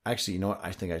 Actually, you know what?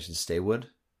 I think I should stay wood.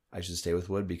 I should stay with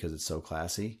wood because it's so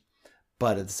classy.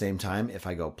 But at the same time, if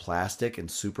I go plastic and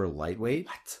super lightweight,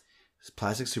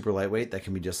 plastic super lightweight that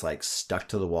can be just like stuck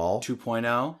to the wall.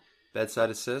 2.0, bedside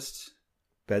assist.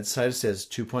 Bedside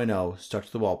assist 2.0, stuck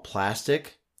to the wall,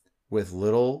 plastic with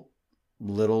little,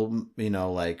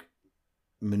 like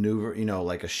maneuver,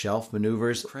 like a shelf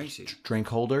maneuvers. Crazy. Drink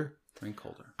holder. Drink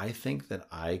holder. I think that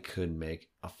I could make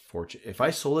a fortune. If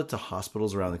I sold it to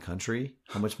hospitals around the country,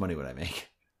 how much money would I make?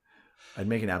 I'd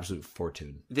make an absolute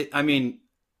fortune. I mean,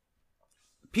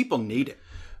 people need it.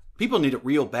 People need it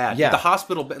real bad. Yeah. The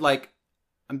hospital bed, like,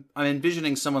 I'm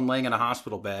envisioning someone laying in a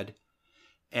hospital bed,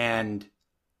 and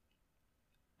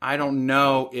I don't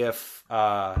know if,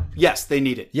 yes, they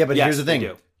need it. Yeah, but yes, here's the thing. they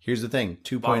do. Here's the thing.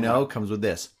 2.0 comes with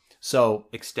this. So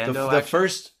Extendo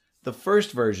the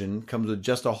first version comes with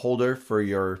just a holder for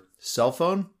your cell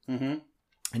phone and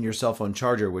your cell phone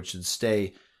charger, which should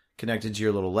stay connected to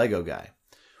your little Lego guy.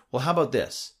 Well, how about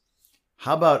this?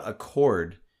 How about a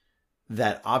cord,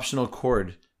 that optional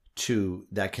cord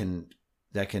that can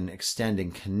extend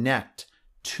and connect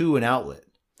to an outlet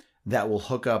that will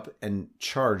hook up and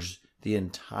charge the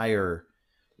entire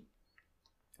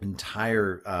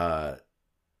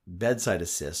bedside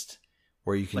assist,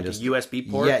 where you can like just a USB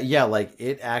port. Yeah, like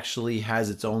it actually has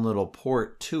its own little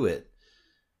port to it,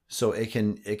 so it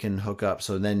can hook up.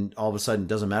 So then all of a sudden, it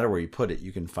doesn't matter where you put it,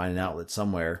 you can find an outlet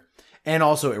somewhere, and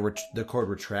also the cord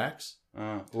retracts.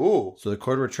 So the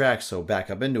cord retracts, so back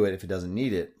up into it if it doesn't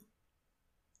need it,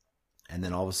 and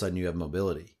then all of a sudden you have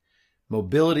mobility.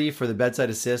 Mobility for the bedside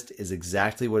assist is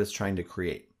exactly what it's trying to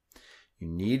create. You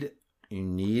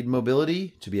need mobility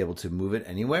to be able to move it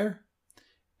anywhere,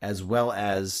 as well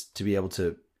as to be able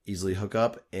to easily hook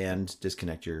up and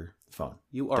disconnect your phone.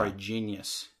 You are a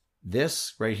genius.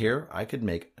 This right here, I could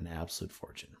make an absolute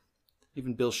fortune.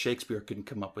 Even Bill Shakespeare couldn't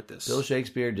come up with this. Bill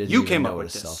Shakespeare didn't You even came know up what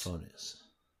with a this. cell phone is.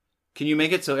 Can you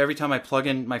make it so every time I plug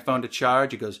in my phone to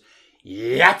charge, it goes,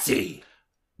 Yahtzee!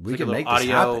 We like can a make little this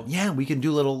audio- happen. Yeah, we can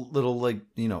do little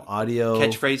audio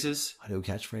Catchphrases. audio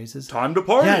catchphrases. Time to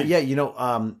party! Yeah.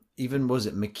 Even was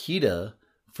it Makita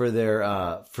for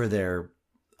their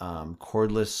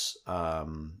cordless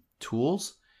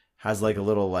tools has like a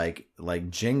little like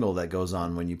jingle that goes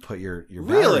on when you put your battery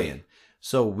Really? in.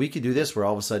 So we could do this where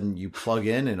all of a sudden you plug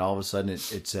in and all of a sudden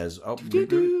it says,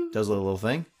 does a little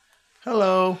thing.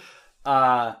 Hello. We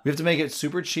have to make it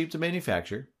super cheap to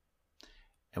manufacture,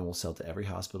 and we'll sell it to every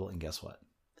hospital. And guess what?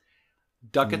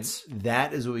 Ducats.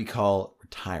 That is what we call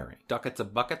retiring. Ducats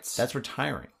of buckets. That's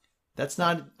retiring.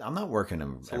 I'm not working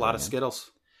them. It's a lot of Skittles.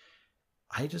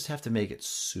 I just have to make it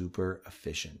super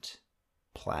efficient.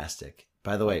 Plastic.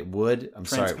 By the way, wood. I'm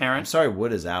sorry.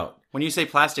 Wood is out. When you say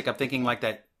plastic, I'm thinking like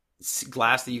that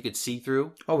glass that you could see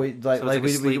through. Oh, we So it's like a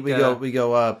sleek, we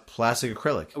go plastic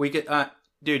acrylic. We could,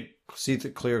 dude. See the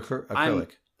clear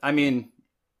acrylic. I mean,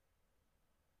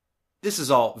 this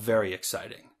is all very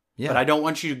exciting. Yeah. But I don't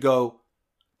want you to go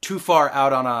too far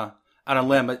out on a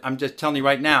limb. I'm just telling you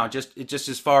right now, just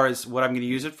as far as what I'm going to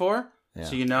use it for. Yeah.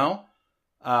 So you know,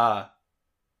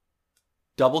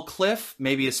 double cliff,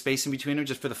 maybe a space in between them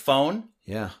just for the phone.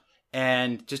 Yeah.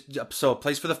 And just so a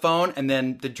place for the phone, and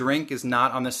then the drink is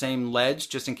not on the same ledge,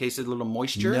 just in case there's a little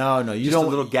moisture. No, you just don't. A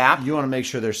little gap. You want to make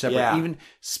sure they're separate. Yeah. Even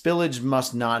spillage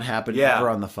must not happen ever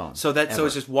on the phone. So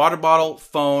it's just water bottle,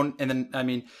 phone, and then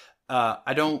I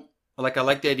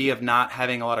like the idea of not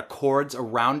having a lot of cords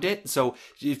around it. So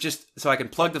so I can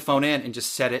plug the phone in and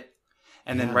just set it,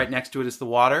 and then right next to it is the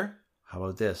water. How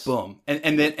about this? Boom,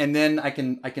 and then I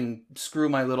can screw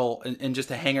my little and just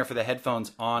a hanger for the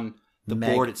headphones on the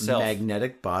board itself.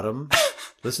 Magnetic bottom.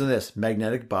 Listen to this.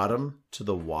 Magnetic bottom to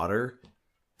the water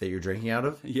that you're drinking out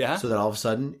of. Yeah. So that all of a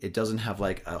sudden it doesn't have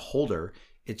like a holder.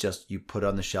 It just, you put it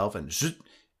on the shelf and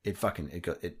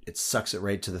it sucks it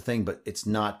right to the thing, but it's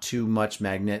not too much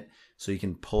magnet, so you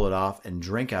can pull it off and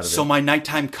drink out of it. So my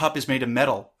nighttime cup is made of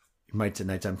metal. My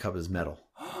nighttime cup is metal.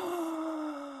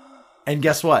 And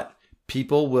guess what?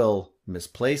 People will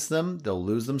misplace them. They'll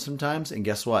lose them sometimes. And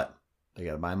guess what? They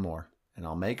got to buy more. And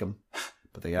I'll make them.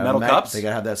 But they got metal cups. They got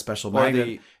to have that special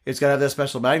magnet. It's got to have that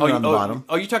special magnet on the bottom.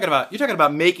 Oh, you're talking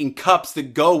about making cups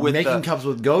that go with cups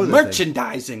with go.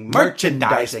 Merchandising.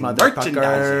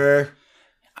 Motherfucker.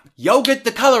 Yogurt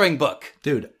the coloring book.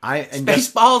 Dude,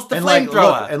 Spaceballs the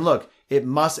flamethrower. Look, it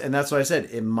must, and that's what I said.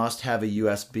 It must have a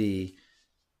USB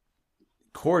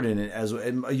cord in it, as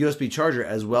a USB charger,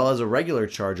 as well as a regular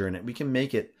charger in it. We can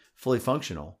make it fully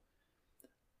functional.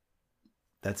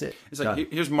 That's it. It's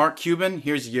like, here's Mark Cuban,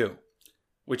 here's you.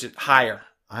 which is higher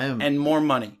and more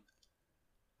money.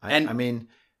 I mean,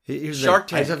 here's Shark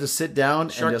the thing. Tank. I just have to sit down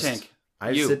Shark and Tank.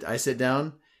 I sit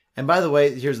down. And by the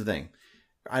way, here's the thing.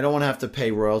 I don't want to have to pay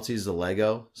royalties to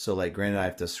Lego. So, like, granted, I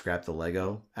have to scrap the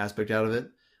Lego aspect out of it.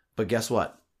 But guess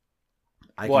what?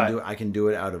 I can do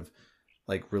it out of,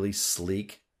 like, really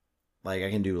sleek. Like, I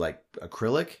can do, like,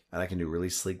 acrylic, and I can do really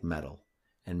sleek metal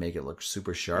and make it look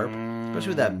super sharp. Especially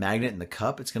with that magnet in the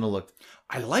cup, it's going to look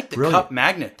I like the brilliant. cup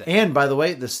magnet thing. And by the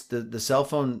way, the cell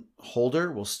phone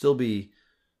holder will still be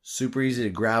super easy to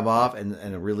grab off and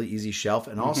a really easy shelf.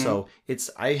 And also,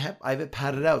 I have it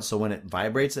padded out, so when it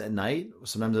vibrates at night,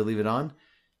 sometimes I leave it on,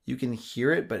 you can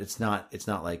hear it, but it's not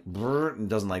like brrr, and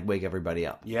doesn't like wake everybody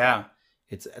up. Yeah.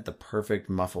 It's at the perfect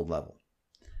muffled level.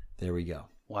 There we go.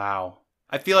 Wow.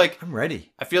 I feel like I'm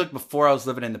ready. I feel like before I was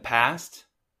living in the past,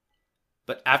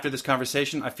 but after this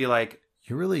conversation, I feel like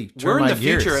You really we're in the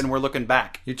gears. future and we're looking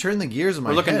back. You turn the gears in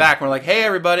my We're looking head. back. We're like, hey,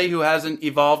 everybody who hasn't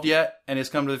evolved yet and has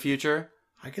come to the future.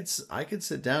 I could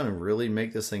sit down and really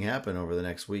make this thing happen over the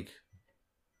next week.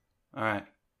 All right.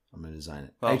 I'm going to design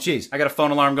it. Well, Hey, Cheese. I got a phone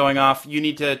alarm going off. You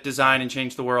need to design and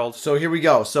change the world. So here we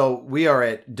go. So we are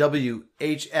at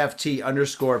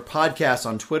WHFT_podcast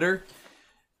on Twitter.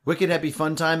 Wicked Happy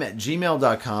Fun Time at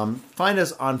gmail.com. Find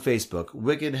us on Facebook.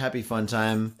 Wicked Happy Fun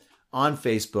Time on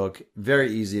Facebook.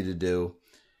 Very easy to do.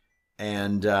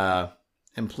 And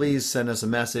please send us a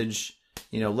message.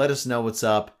 Let us know what's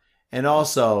up. And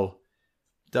also,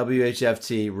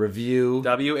 WHFT review.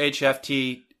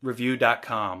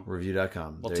 WHFTreview.com.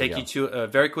 Review.com. We'll take you to a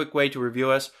very quick way to review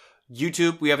us.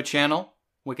 YouTube, we have a channel,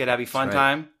 Wicked Happy Fun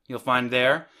Time. You'll find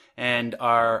there. And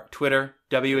our Twitter,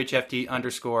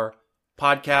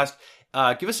 WHFT_podcast.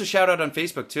 Give us a shout out on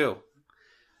Facebook, too.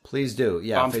 Please do.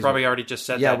 Yeah. Mom's probably already just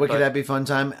said that. Yeah, Wicked Happy Fun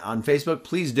Time on Facebook.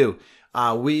 Please do.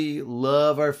 We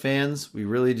love our fans. We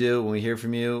really do. When we hear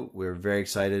from you, we're very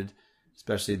excited.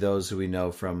 Especially those who we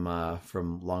know from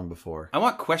long before. I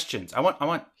want questions. I want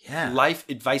life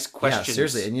advice questions. Yeah,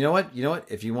 seriously. And you know what?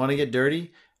 If you want to get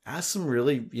dirty, ask some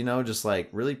really, just like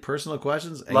really personal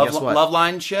questions. And guess what? Love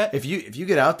line shit. If you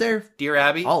get out there, Dear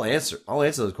Abby, I'll answer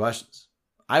those questions.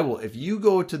 I will. If you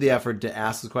go to the effort to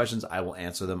ask the questions, I will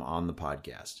answer them on the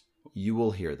podcast. You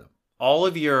will hear them. All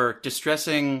of your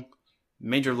distressing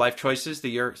major life choices that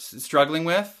you're struggling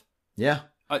with. Yeah.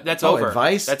 That's over.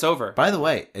 Advice? That's over. By the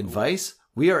way, advice,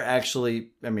 we are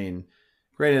actually,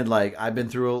 granted, like, I've been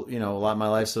through, a lot of my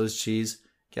life, so is Cheese.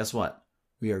 Guess what?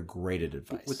 We are great at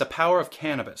advice. With the power of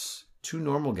cannabis. Two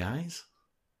normal guys?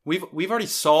 We've already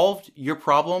solved your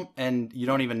problem, and you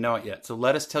don't even know it yet. So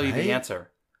let us tell you the answer.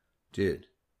 Dude,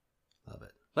 love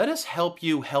it. Let us help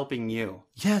you helping you.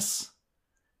 Yes.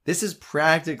 This is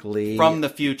practically... From the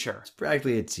future. It's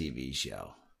practically a TV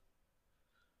show.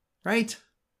 Right?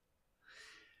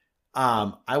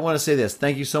 I want to say this.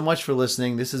 Thank you so much for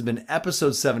listening. This has been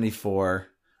episode 74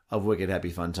 of Wicked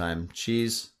Happy Fun Time.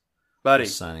 Cheese. Buddy.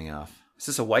 Signing off. Is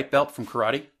this a white belt from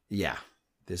karate? Yeah.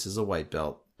 This is a white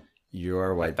belt. You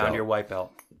are a white belt. Found your white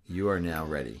belt. You are now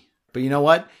ready. But you know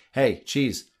what? Hey,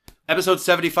 Cheese. Episode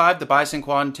 75, the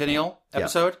bicentennial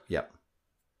episode. Yep.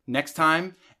 Next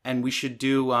time. And we should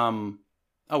do, we're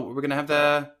going to have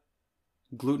the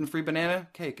gluten-free banana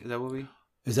cake. Is that what we...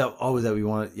 Is that what we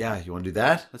want? Yeah, you want to do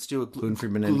that? Let's do a gluten-free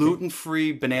banana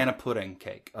gluten-free banana pudding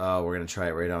cake. Oh, we're going to try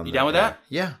it right on. You down with that?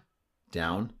 Yeah.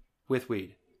 Down. With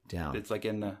weed. Down. It's like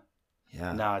in the...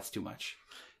 Yeah. Nah, it's too much.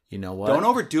 You know what? Don't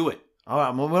overdo it. Oh,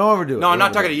 I'm going to overdo it. No, I'm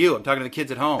not talking to you. I'm talking to the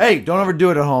kids at home. Hey, don't overdo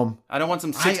it at home. I don't want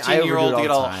some 16-year-old to get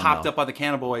all hopped up by the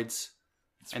cannabinoids.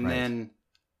 That's and right. then,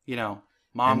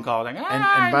 mom called like,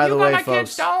 and by the way, my folks,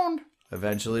 kid stoned.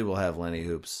 Eventually we'll have Lenny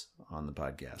Hoops on the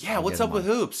podcast. Yeah, what's up with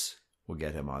Hoops? We'll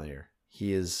get him on here.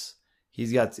 It's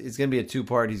going to be a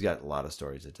 2-part. He's got a lot of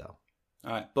stories to tell.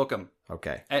 All right, book him.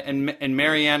 Okay. And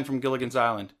Marianne from Gilligan's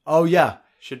Island. Oh, yeah.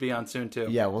 Should be on soon, too.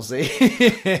 Yeah, we'll see.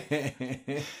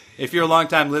 If you're a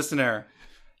longtime listener,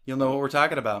 you'll know what we're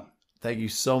talking about. Thank you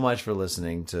so much for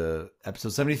listening to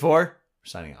episode 74. We're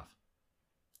signing off.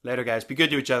 Later, guys. Be good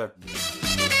to each other.